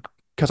to,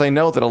 because I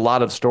know that a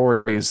lot of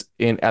stories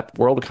in at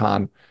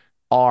Worldcon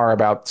are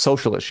about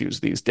social issues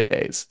these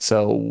days.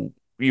 So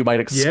you might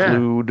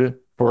Yeah. exclude,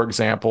 for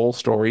example,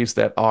 stories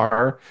that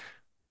are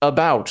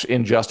about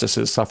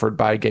injustices suffered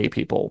by gay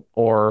people,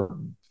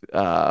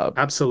 uh,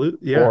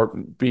 Absolutely. Yeah. or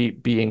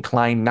be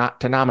inclined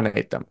not to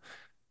nominate them.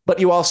 But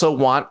you also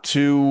want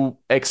to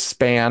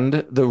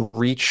expand the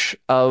reach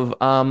of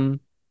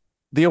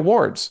the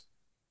awards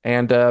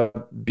and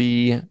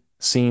be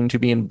seen to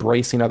be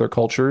embracing other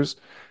cultures.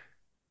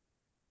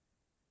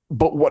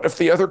 But what if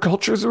the other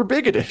cultures are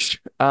bigoted?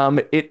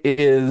 It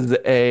is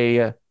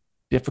a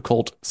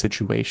difficult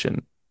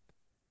situation,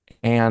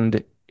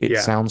 and it Yeah.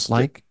 sounds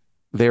like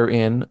they're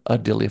in a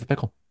dilly of a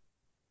pickle.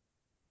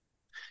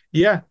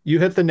 Yeah, you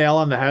hit the nail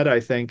on the head, I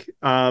think.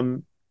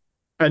 And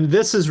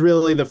this is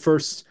really the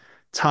first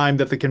time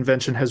that the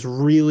convention has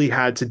really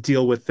had to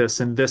deal with this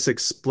in this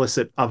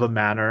explicit of a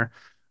manner.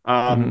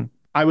 Hmm.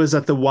 I was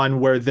at the one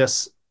where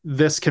this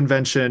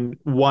convention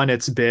won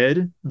its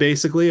bid.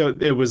 Basically,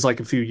 it was like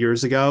a few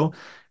years ago,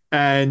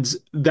 and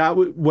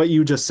what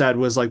you just said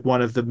was like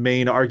one of the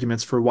main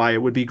arguments for why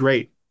it would be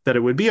great that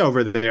it would be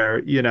over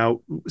there.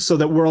 So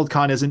that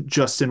Worldcon isn't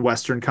just in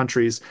Western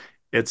countries;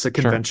 it's a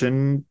Sure.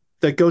 convention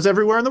that goes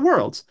everywhere in the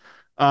world.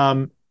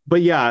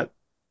 But yeah,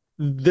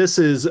 this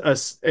is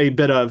a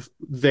bit of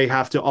they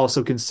have to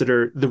also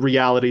consider the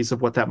realities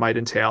of what that might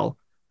entail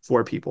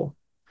for people.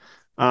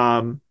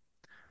 Um,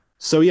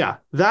 so yeah,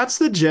 that's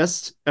the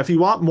gist. If you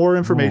want more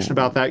information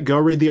about Ooh. that, go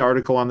read the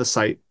article on the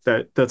site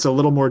that's a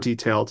little more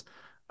detailed.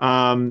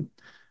 Um,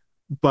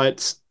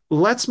 but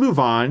let's move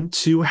on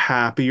to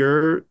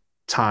happier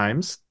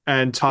times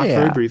and talk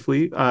very Yeah.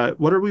 briefly.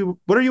 What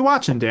are you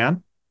watching,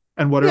 Dan?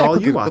 And what are Yeah, all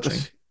quickly, you watching?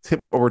 let's hit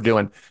what we're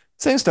doing.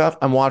 Same stuff.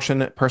 I'm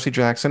watching Percy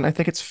Jackson. I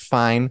think it's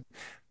fine.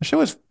 The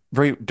show is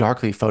very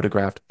darkly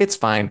photographed. It's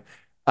fine.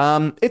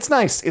 It's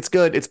nice. It's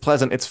good. It's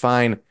pleasant. It's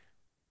fine.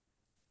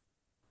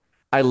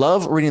 I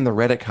love reading the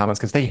Reddit comments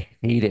because they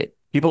hate it.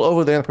 People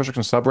over there in the Percy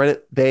Jackson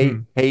subreddit, they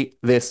Hmm. hate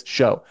this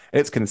show. And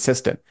it's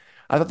consistent.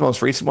 I thought the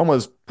most recent one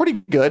was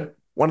pretty good.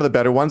 One of the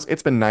better ones.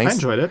 It's been I nice.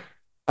 enjoyed it.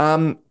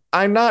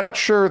 I'm not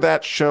sure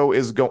that show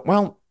is going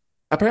well.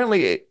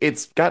 Apparently,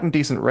 it's gotten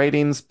decent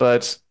ratings,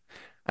 but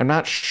I'm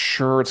not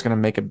sure it's going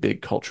to make a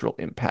big cultural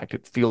impact.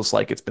 It feels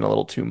like it's been a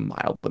little too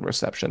mild in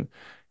reception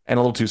and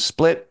a little too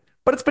split,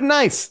 but it's been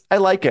nice. I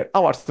like it.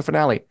 I'll watch the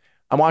finale.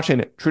 I'm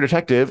watching True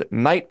Detective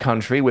Night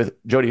Country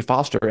with Jodie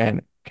Foster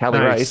and Callie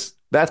Rice. Nice.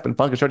 That's been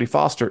fun because Jodie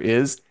Foster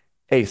is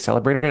a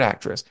celebrated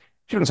actress.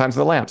 She's been Signs of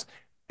the Lambs.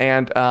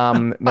 And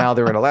now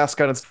they're in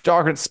Alaska and it's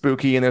dark and it's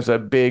spooky and there's a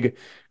big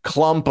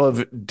clump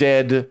of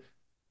dead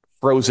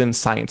frozen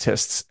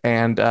scientists.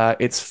 And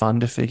it's fun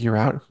to figure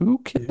out who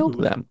killed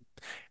Ooh. them.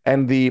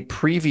 And the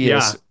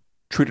previous Yeah,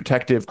 True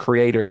Detective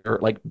creator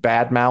like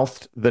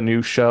badmouthed the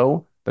new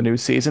show, the new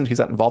season. He's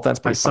not involved. That's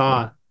I pretty funny.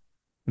 saw.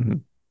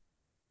 Mhm.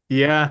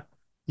 Yeah.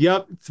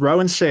 Yep.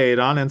 Throwing shade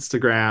on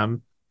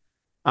Instagram.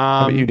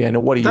 How about you, Um,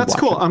 Daniel? What are you that's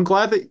cool. watching? I'm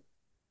glad that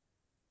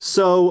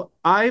so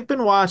I've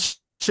been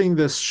watching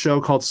this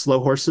show called Slow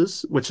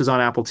Horses, which is on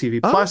Apple TV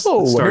Plus. That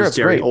Oh, I hear stars that's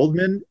Gary great.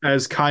 Oldman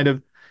as kind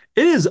of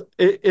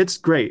it's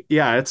great.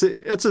 Yeah, it's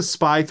a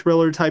spy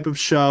thriller type of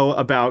show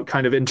about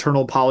kind of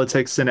internal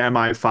politics in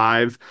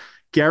MI5.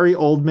 Gary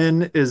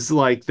Oldman is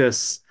like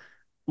this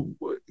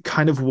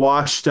kind of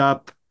washed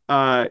up.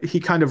 He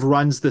kind of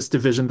runs this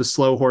division, the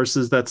Slow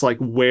Horses. That's like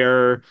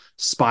where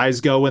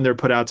spies go when they're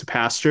put out to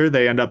pasture.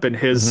 They end up in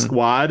his Hmm.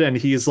 squad, and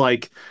he's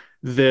like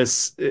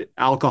this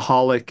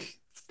alcoholic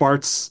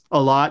farts a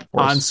lot Of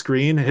on course.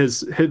 screen.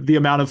 The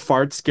amount of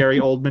farts Gary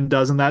Oldman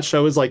does in that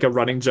show is like a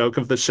running joke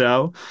of the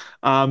show.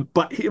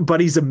 But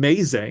he's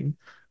amazing.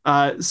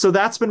 So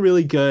that's been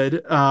really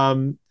good.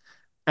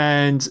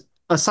 And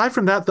aside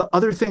from that, the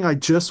other thing I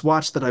just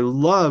watched that I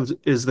loved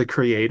is The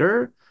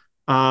Creator,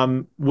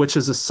 which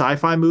is a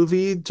sci-fi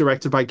movie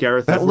directed by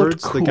Gareth That looked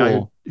Edwards, the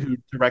guy cool. who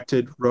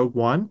directed Rogue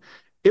One.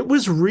 It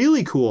was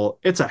really cool.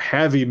 It's a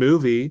heavy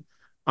movie.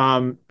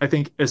 I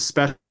think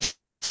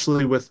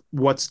especially with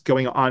what's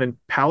going on in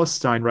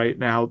Palestine right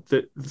now,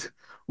 that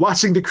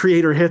watching The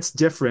Creator hits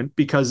different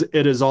because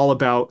it is all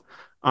about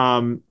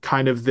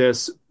kind of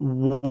this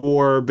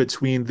war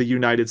between the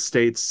United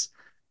States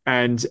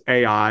and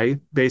AI,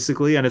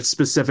 basically. And it's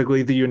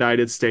specifically the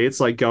United States,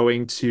 like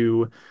going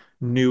to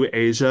New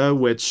Asia,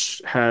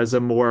 which has a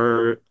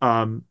more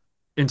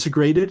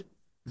integrated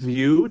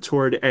view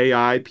toward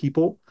AI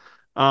people.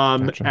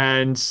 Gotcha.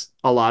 And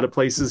a lot of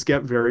places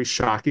get very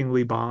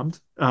shockingly bombed.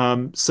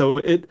 So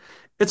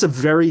it's a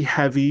very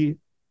heavy,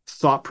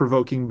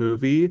 thought-provoking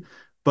movie.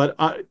 But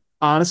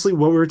honestly,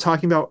 what we were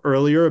talking about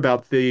earlier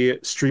about the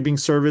streaming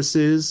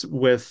services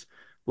with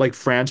like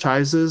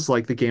franchises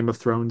like the Game of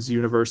Thrones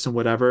universe and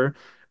whatever,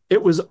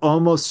 it was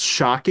almost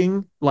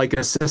shocking, like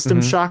a system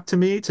Hmm. shock to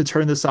me to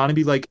turn this on and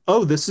be like,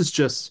 oh, this is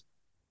just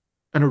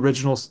an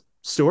original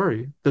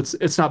story.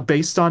 It's not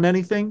based on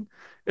anything.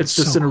 It's It's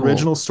just so an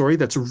original cool. story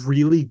that's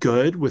really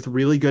good with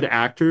really good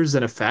actors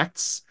and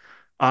effects.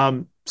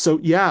 So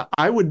yeah,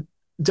 I would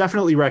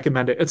definitely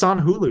recommend it. It's on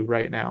Hulu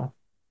right now.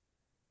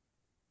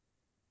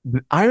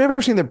 I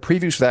remember seeing the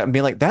previews for that and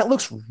being like, that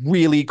looks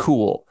really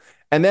cool.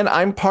 And then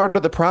I'm part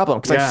of the problem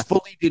because I Yeah,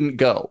 fully didn't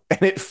go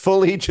and it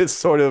fully just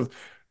sort of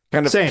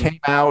kind of same. came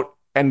out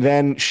and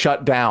then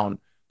shut down.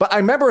 But I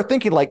remember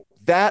thinking like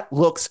that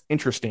looks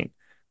interesting.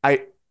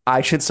 I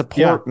I should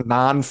Yeah, support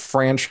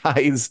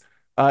non-franchise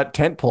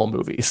tentpole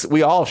movies.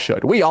 We all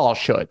should. We all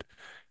should.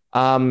 we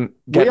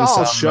Getting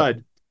all some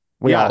should.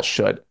 we all Yeah,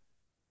 should.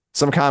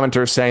 Some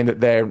commenters saying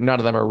that they're none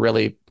of them are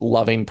really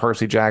loving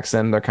Percy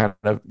Jackson. They're kind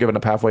of giving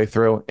up halfway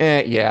through.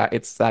 Yeah,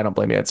 it's I don't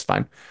blame you. It's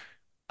fine.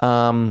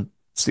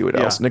 Let's see what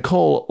else. yeah.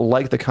 Nicole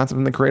liked the concept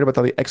of the creator, but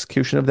thought the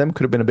execution of them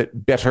could have been a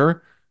bit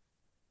better.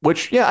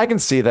 Which, yeah, I can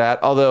see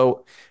that.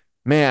 Although,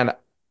 man,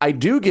 I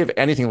do give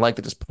anything like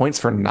that just points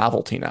for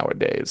novelty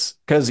nowadays.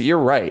 Because you're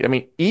right. I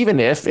mean, even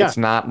if Yeah, it's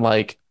not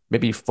like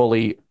maybe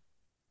fully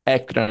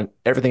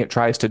everything it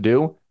tries to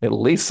do, at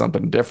least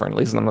something different. At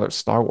least another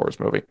Star Wars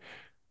movie.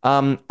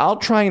 I'll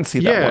try and see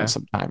that one yeah.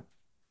 sometime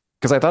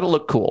because I thought it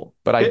looked cool,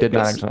 but I did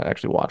not It's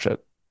actually watch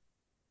it.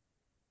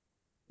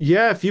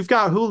 Yeah, if you've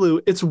got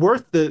Hulu, it's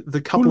worth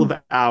the couple Hulu. of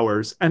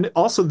hours. And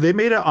also they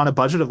made it on a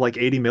budget of like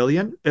 80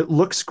 million. It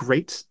looks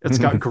great. It's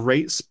got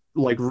great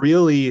like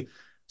really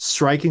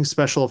striking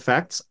special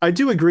effects. I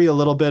do agree a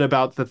little bit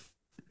about the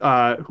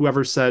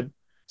whoever said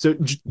so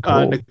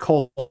Cool.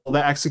 Nicole,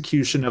 the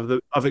execution of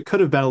it could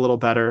have been a little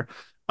better.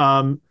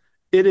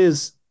 It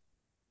is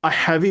a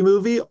heavy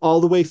movie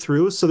all the way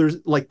through, so there's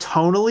like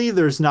tonally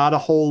there's not a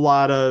whole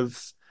lot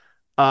of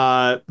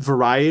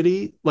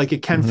variety. Like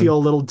it can Hmm. feel a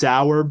little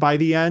dour by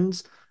the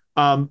end.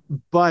 Um,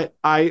 but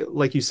I,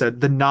 like you said,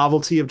 the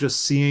novelty of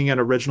just seeing an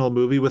original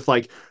movie with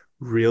like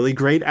really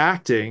great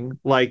acting.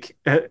 Like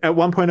at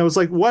one point I was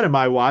like, what am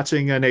I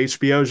watching an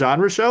HBO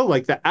genre show?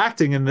 Like the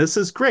acting in this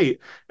is great.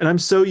 And I'm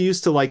so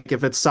used to like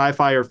if it's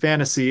sci-fi or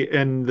fantasy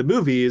in the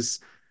movies,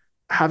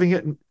 having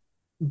it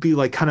be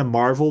like kind of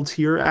Marvel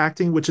tier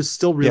acting, which is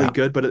still really Yeah.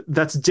 good, but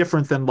that's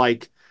different than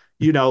like,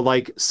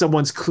 like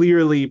someone's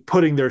clearly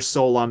putting their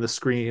soul on the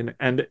screen,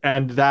 and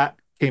that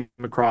came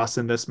across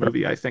in this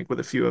movie, I think, with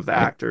a few of the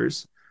Like,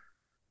 actors.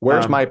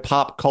 where's Um, my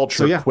pop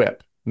so culture yeah,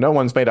 quip? No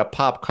one's made a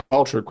pop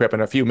culture quip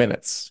in a few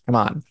minutes. Come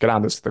on, get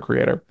on this, the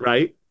creator.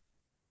 right.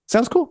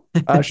 Sounds cool.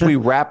 Should we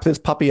wrap this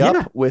puppy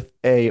Yeah, up with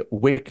a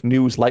Wick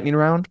News lightning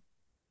round?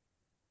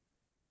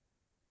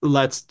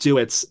 let's do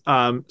it.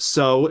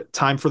 So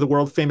time for the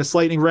world famous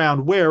lightning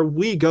round, where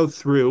we go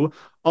through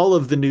all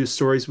of the news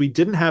stories we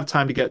didn't have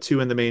time to get to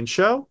in the main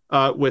show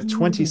with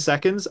 20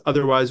 seconds.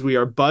 Otherwise, we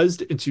are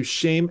buzzed into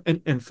shame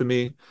and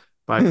infamy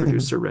by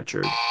producer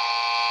Richard.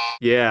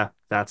 Yeah,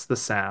 that's the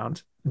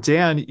sound.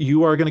 Dan,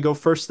 you are going to go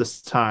first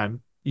this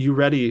time. You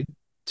ready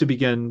to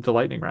begin the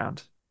lightning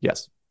round?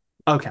 Yes.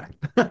 Okay.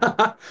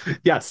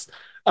 Yes.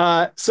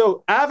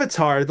 So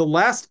Avatar, The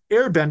Last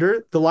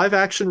Airbender, the live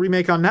action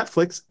remake on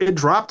Netflix, it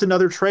dropped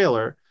another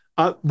trailer.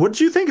 What did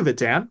you think of it,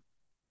 Dan?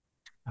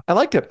 I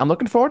liked it. I'm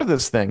looking forward to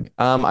this thing.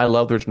 I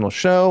love the original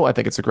show. I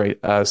think it's a great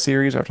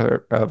series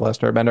after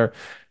Last Airbender.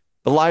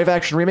 The live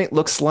action remake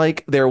looks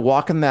like they're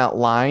walking that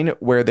line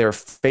where they're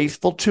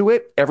faithful to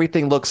it.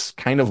 Everything looks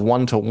kind of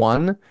one to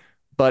one,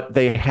 but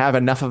they have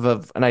enough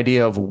of an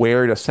idea of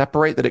where to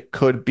separate that it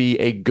could be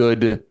a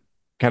good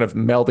kind of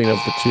melding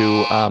of the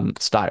two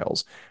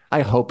styles.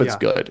 I hope it's Yeah.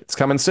 good. It's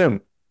coming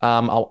soon.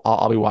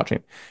 I'll be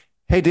watching.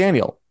 Hey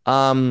Daniel,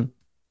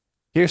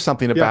 here's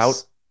something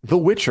about Yes. The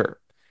Witcher.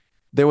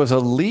 There was a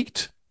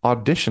leaked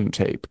audition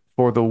tape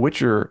for The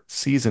Witcher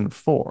season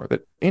 4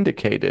 that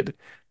indicated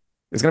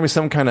there's going to be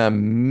some kind of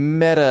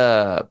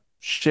meta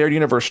shared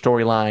universe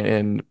storyline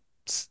in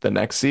the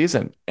next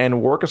season,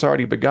 and work has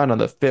already begun on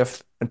the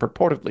fifth and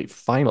purportedly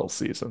final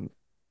season.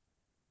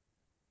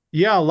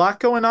 Yeah, a lot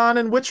going on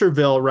in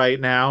Witcherville right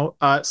now.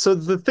 So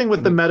the thing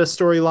with the Mhm. meta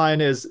storyline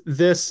is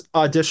this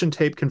audition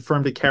tape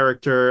confirmed a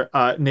character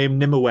named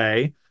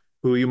Nimue,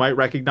 who you might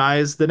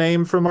recognize the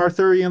name from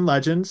Arthurian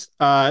legends,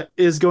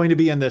 is going to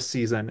be in this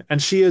season,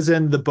 and she is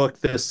in the book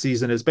this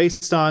season is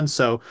based on.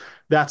 So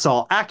that's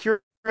all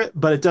accurate,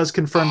 but it does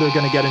confirm they're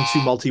going to get into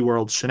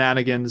multi-world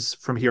shenanigans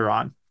from here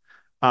on.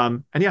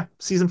 And yeah,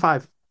 season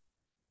 5,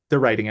 they're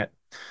writing it.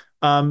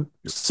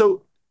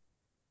 So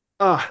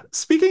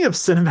speaking of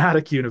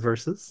cinematic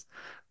universes,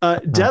 Huh.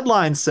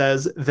 Deadline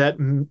says that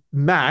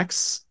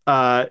Max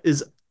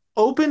is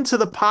open to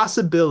the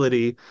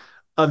possibility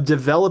of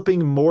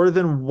developing more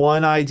than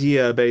one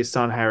idea based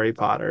on Harry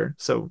Potter.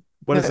 So,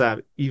 what does Yeah,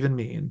 that even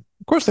mean?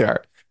 of course they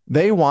are.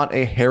 They want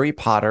a Harry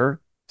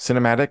Potter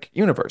cinematic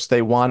universe.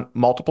 They want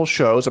multiple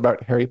shows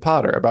about Harry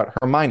Potter, about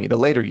Hermione, the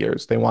later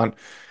years. They want,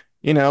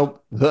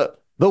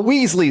 the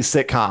Weasley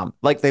sitcom.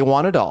 Like they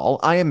want it all,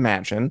 I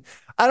imagine.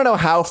 I don't know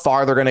how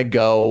far they're gonna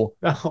go,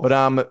 but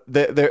Oh,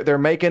 they're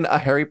making a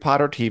Harry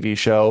Potter TV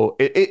show.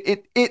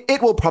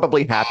 It will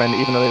probably happen,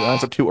 even though they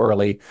announced it too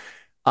early.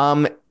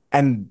 Um,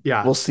 and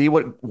yeah, we'll see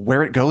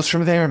where it goes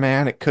from there,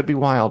 man. It could be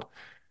wild.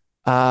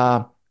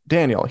 Uh,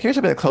 Daniel, here's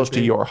something close could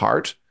to be. your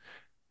heart.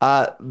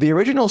 The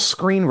original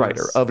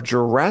screenwriter Yes. of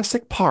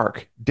Jurassic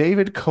Park,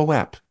 David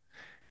Coep,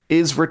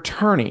 is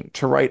returning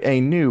to write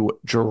a new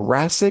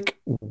Jurassic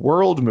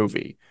World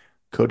movie.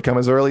 Could come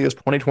as early as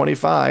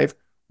 2025.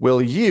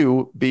 Will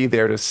you be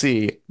there to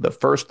see the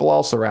first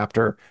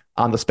Velociraptor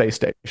on the space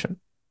station?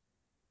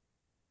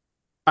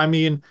 I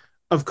mean,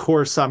 of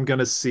course I'm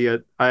gonna see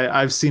it.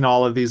 I've seen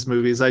all of these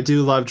movies. I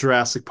do love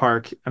Jurassic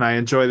Park and I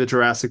enjoy the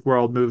Jurassic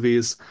World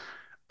movies.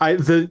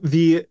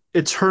 The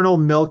eternal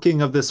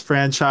milking of this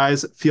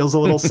franchise feels a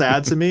little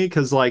sad to me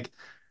because like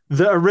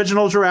the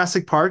original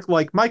Jurassic Park,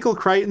 like Michael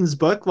Crichton's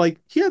book, like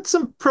he had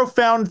some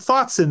profound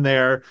thoughts in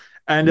there.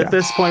 And at Yeah.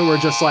 this point, we're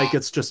just like,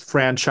 it's just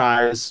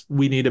franchise.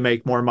 We need to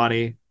make more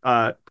money,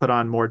 put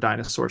on more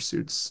dinosaur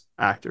suits,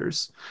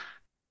 actors.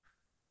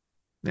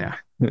 Yeah.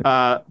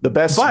 Uh, The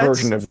best but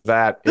version of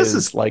that this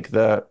is is, like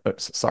the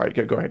sorry,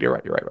 go ahead. You're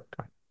right. You're right. Go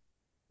ahead.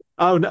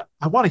 oh no,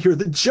 I want to hear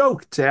the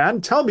joke,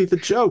 Dan. Tell me the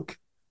joke.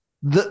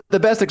 The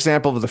best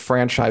example of the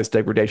franchise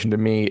degradation to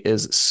me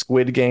is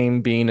Squid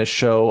Game being a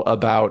show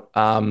about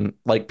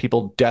like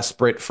people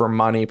desperate for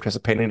money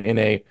participating in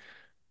a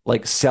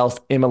like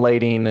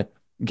self-immolating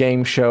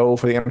game show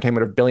for the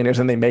entertainment of billionaires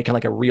and they make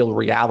like a real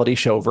reality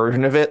show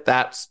version of it.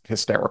 That's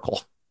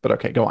hysterical. But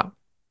okay, go on.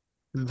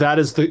 That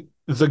is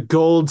the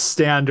gold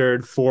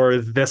standard for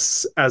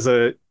this as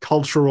a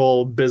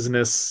cultural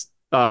business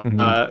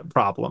Mhm.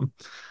 problem.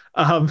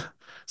 Um,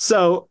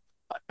 so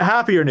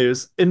happier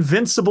news: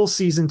 Invincible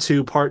season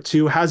 2, part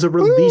 2 has a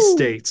release Woo!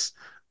 date.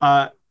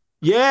 Uh,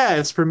 yeah,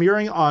 it's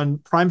premiering on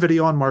Prime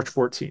Video on March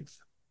 14th.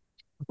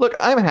 Look,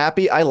 I'm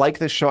happy. I like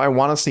this show. I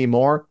want to see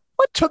more.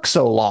 What took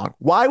so long?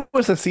 Why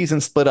was the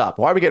season split up?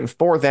 Why are we getting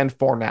four then,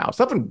 four now?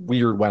 Something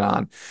weird went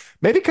on.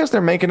 Maybe because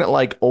they're making it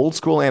like old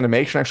school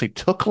animation actually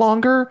took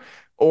longer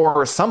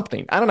or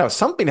something. I don't know.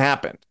 Something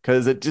happened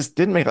because it just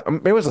didn't make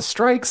maybe it was the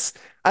strikes.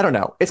 I don't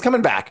know. It's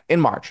coming back in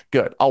March.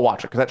 Good. I'll watch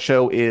it because that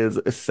show is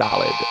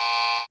solid.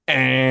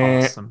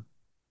 Eh, Awesome.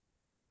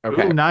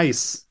 Ooh, okay.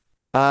 nice.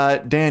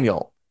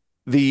 Daniel,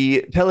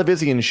 the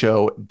television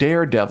show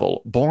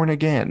Daredevil Born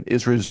Again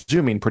is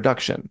resuming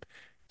production.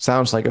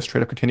 Sounds like a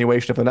straight up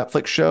continuation of the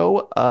Netflix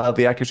show.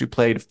 The actors who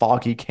played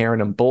Foggy,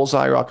 Karen, and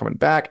Bullseye are all coming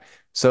back.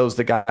 So's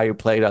the guy who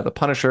played the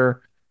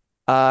Punisher,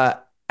 uh,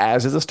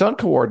 as is the stunt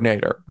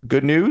coordinator.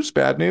 Good news,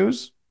 bad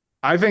news?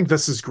 I think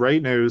this is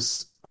great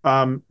news.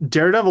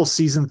 Daredevil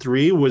season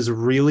 3 was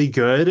really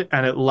good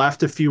and it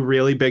left a few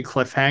really big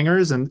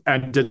cliffhangers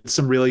and did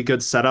some really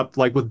good setup,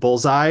 like with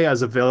Bullseye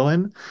as a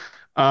villain.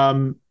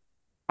 Um,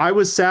 I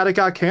was sad it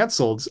got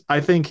canceled.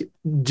 I think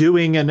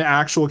doing an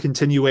actual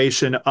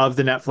continuation of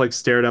the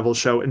Netflix Daredevil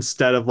show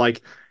instead of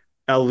like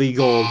a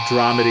legal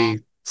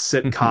dramedy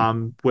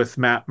sitcom with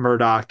Matt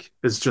Murdock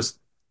is just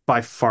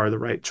by far the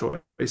right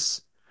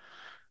choice.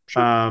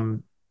 Sure.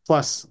 Um,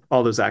 Plus,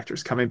 all those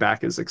actors coming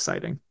back is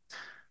exciting.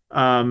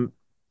 Um,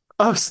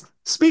 Oh,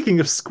 speaking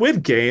of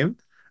Squid Game,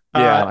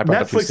 Yeah, I brought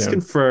it up too Netflix soon.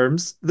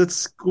 confirms that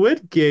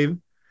Squid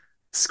Game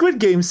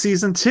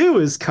season 2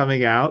 is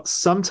coming out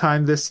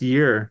sometime this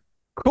year.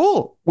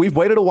 Cool. We've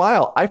waited a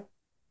while. I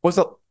was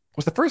the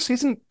was the first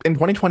season in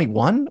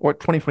 2021 or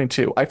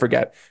 2022? I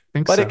forget. I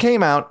think But it so.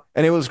 came out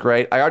and it was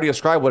great. I already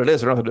described what it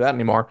is. I don't have to do that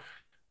anymore.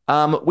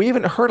 We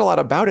haven't heard a lot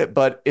about it,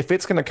 but if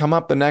it's going to come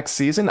up the next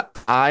season,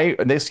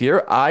 this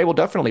year, I will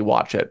definitely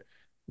watch it.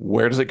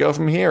 Where does it go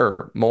from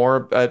here?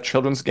 More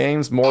children's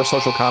games, more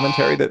social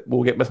commentary that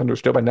will get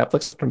misunderstood by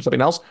Netflix from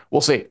something else.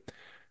 We'll see.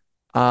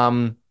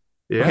 Um,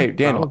 Yeah, okay,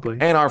 Daniel, probably.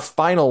 and our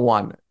final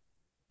one.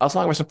 A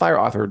Song of Ice and Fire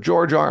author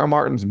George R. R.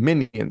 Martin's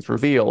Minions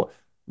reveal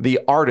the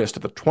artist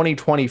of the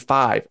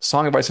 2025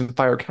 Song of Ice and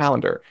Fire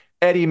calendar,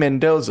 Eddie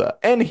Mendoza.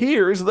 And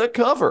here's the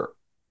cover.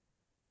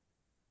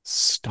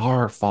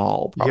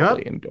 Starfall,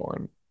 probably in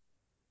Dorne.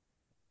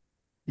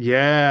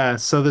 Yeah,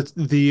 so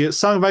the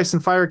Song of Ice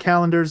and Fire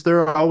calendars,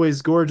 they're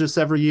always gorgeous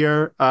every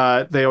year.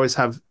 They always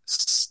have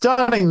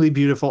stunningly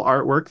beautiful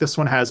artwork. This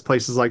one has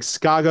places like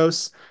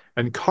Skagos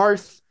and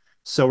Karth,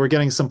 so we're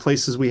getting some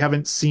places we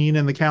haven't seen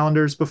in the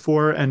calendars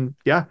before. And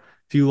yeah,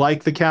 if you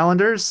like the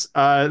calendars,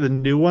 the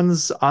new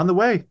one's on the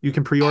way. You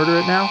can pre-order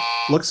it now.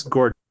 Looks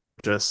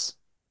gorgeous.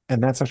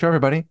 And that's our show,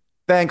 everybody.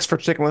 Thanks for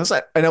sticking with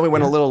us. I know we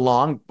went a little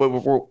long, but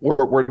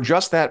we're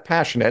just that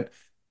passionate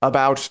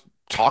about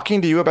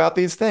talking to you about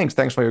these things.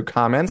 Thanks for your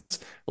comments.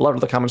 Loved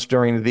the comments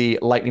during the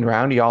lightning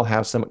round. You all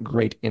have some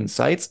great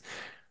insights.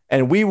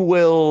 And we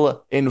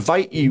will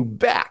invite you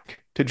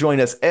back to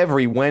join us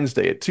every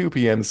Wednesday at 2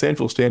 p.m.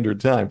 Central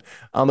Standard Time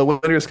on the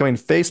Winter is Coming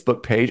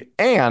Facebook page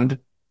and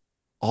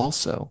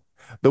also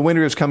the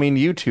Winter is Coming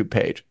YouTube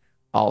page.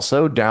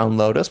 Also,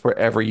 download us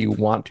wherever you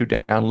want to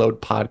download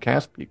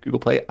podcasts, Google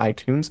Play,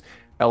 iTunes,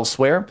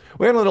 elsewhere.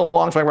 We're a little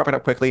long, so I'm wrapping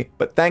up quickly,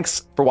 but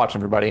thanks for watching,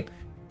 everybody.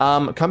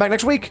 Come back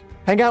next week.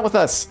 Hang out with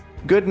us.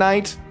 Good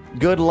night,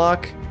 good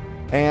luck,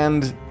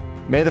 and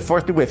may the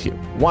 4th be with you.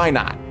 Why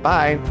not?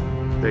 Bye.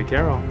 Take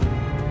care, all.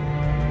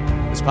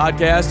 This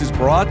podcast is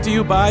brought to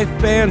you by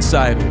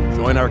Fansided.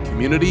 Join our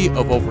community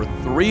of over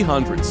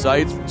 300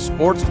 sites from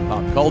sports to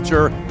pop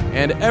culture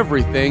and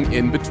everything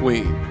in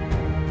between.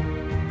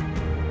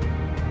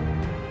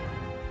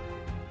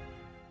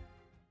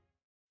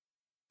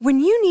 When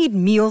you need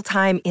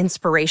mealtime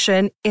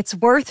inspiration, it's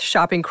worth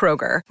shopping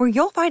Kroger, where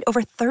you'll find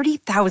over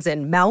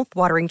 30,000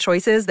 mouth-watering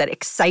choices that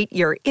excite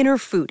your inner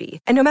foodie.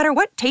 And no matter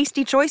what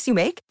tasty choice you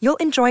make, you'll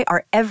enjoy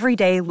our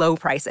everyday low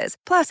prices,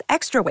 plus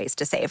extra ways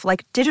to save,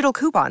 like digital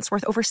coupons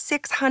worth over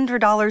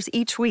 $600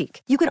 each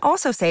week. You can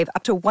also save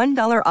up to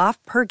 $1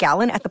 off per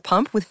gallon at the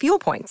pump with fuel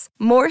points.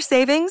 More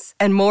savings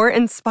and more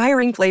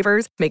inspiring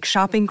flavors make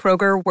shopping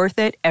Kroger worth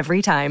it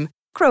every time.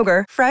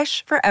 Kroger,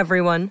 fresh for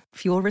everyone.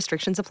 Fuel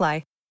restrictions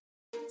apply.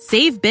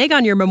 Save big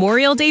on your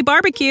Memorial Day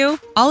barbecue,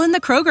 all in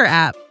the Kroger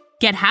app.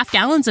 Get half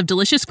gallons of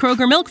delicious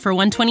Kroger milk for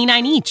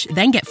 $1.29 each.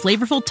 Then get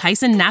flavorful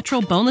Tyson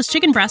natural boneless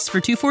chicken breasts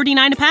for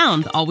 $2.49 a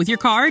pound, all with your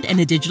card and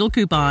a digital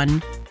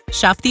coupon.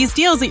 Shop these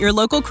deals at your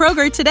local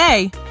Kroger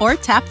today, or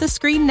tap the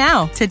screen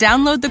now to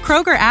download the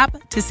Kroger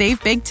app to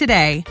save big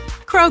today.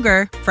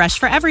 Kroger, fresh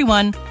for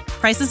everyone.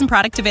 Prices and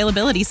product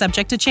availability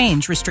subject to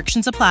change.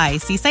 Restrictions apply.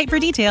 See site for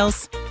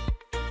details.